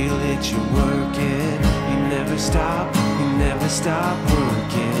don't feel it, you're working. You never stop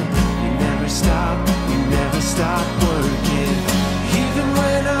working. You never stop working. Even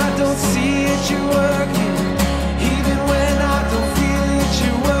when I don't see it, you're working. Even when I don't feel it,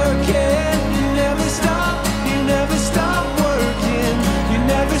 you're working. You never stop working. You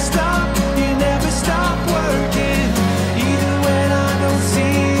never stop working. Even when I don't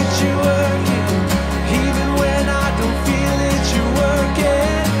see it, you're working. Even when I don't feel it, you're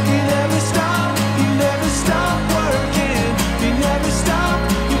working. You never stop working.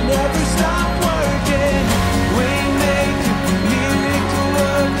 You never stop working. Waymaker, miracle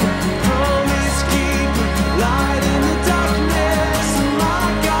worker, promise keeper, light in the darkness. My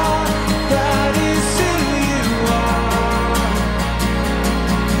God, that is who you are.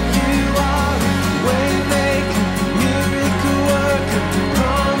 You are waymaker, miracle worker,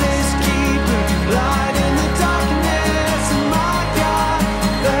 promise keeper, light in the darkness. My God,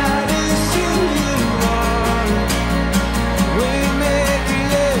 that is who you are. Waymaker,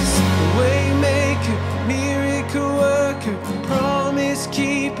 yes, waymaker, miracle worker, promise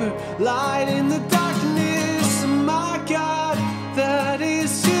keeper, light in the darkness. My God, that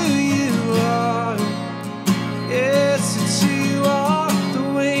is who you are. Yes, it's who you are. The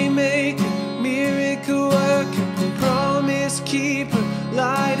waymaker, miracle worker, promise keeper,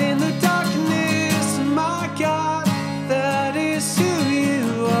 light in the darkness. My God.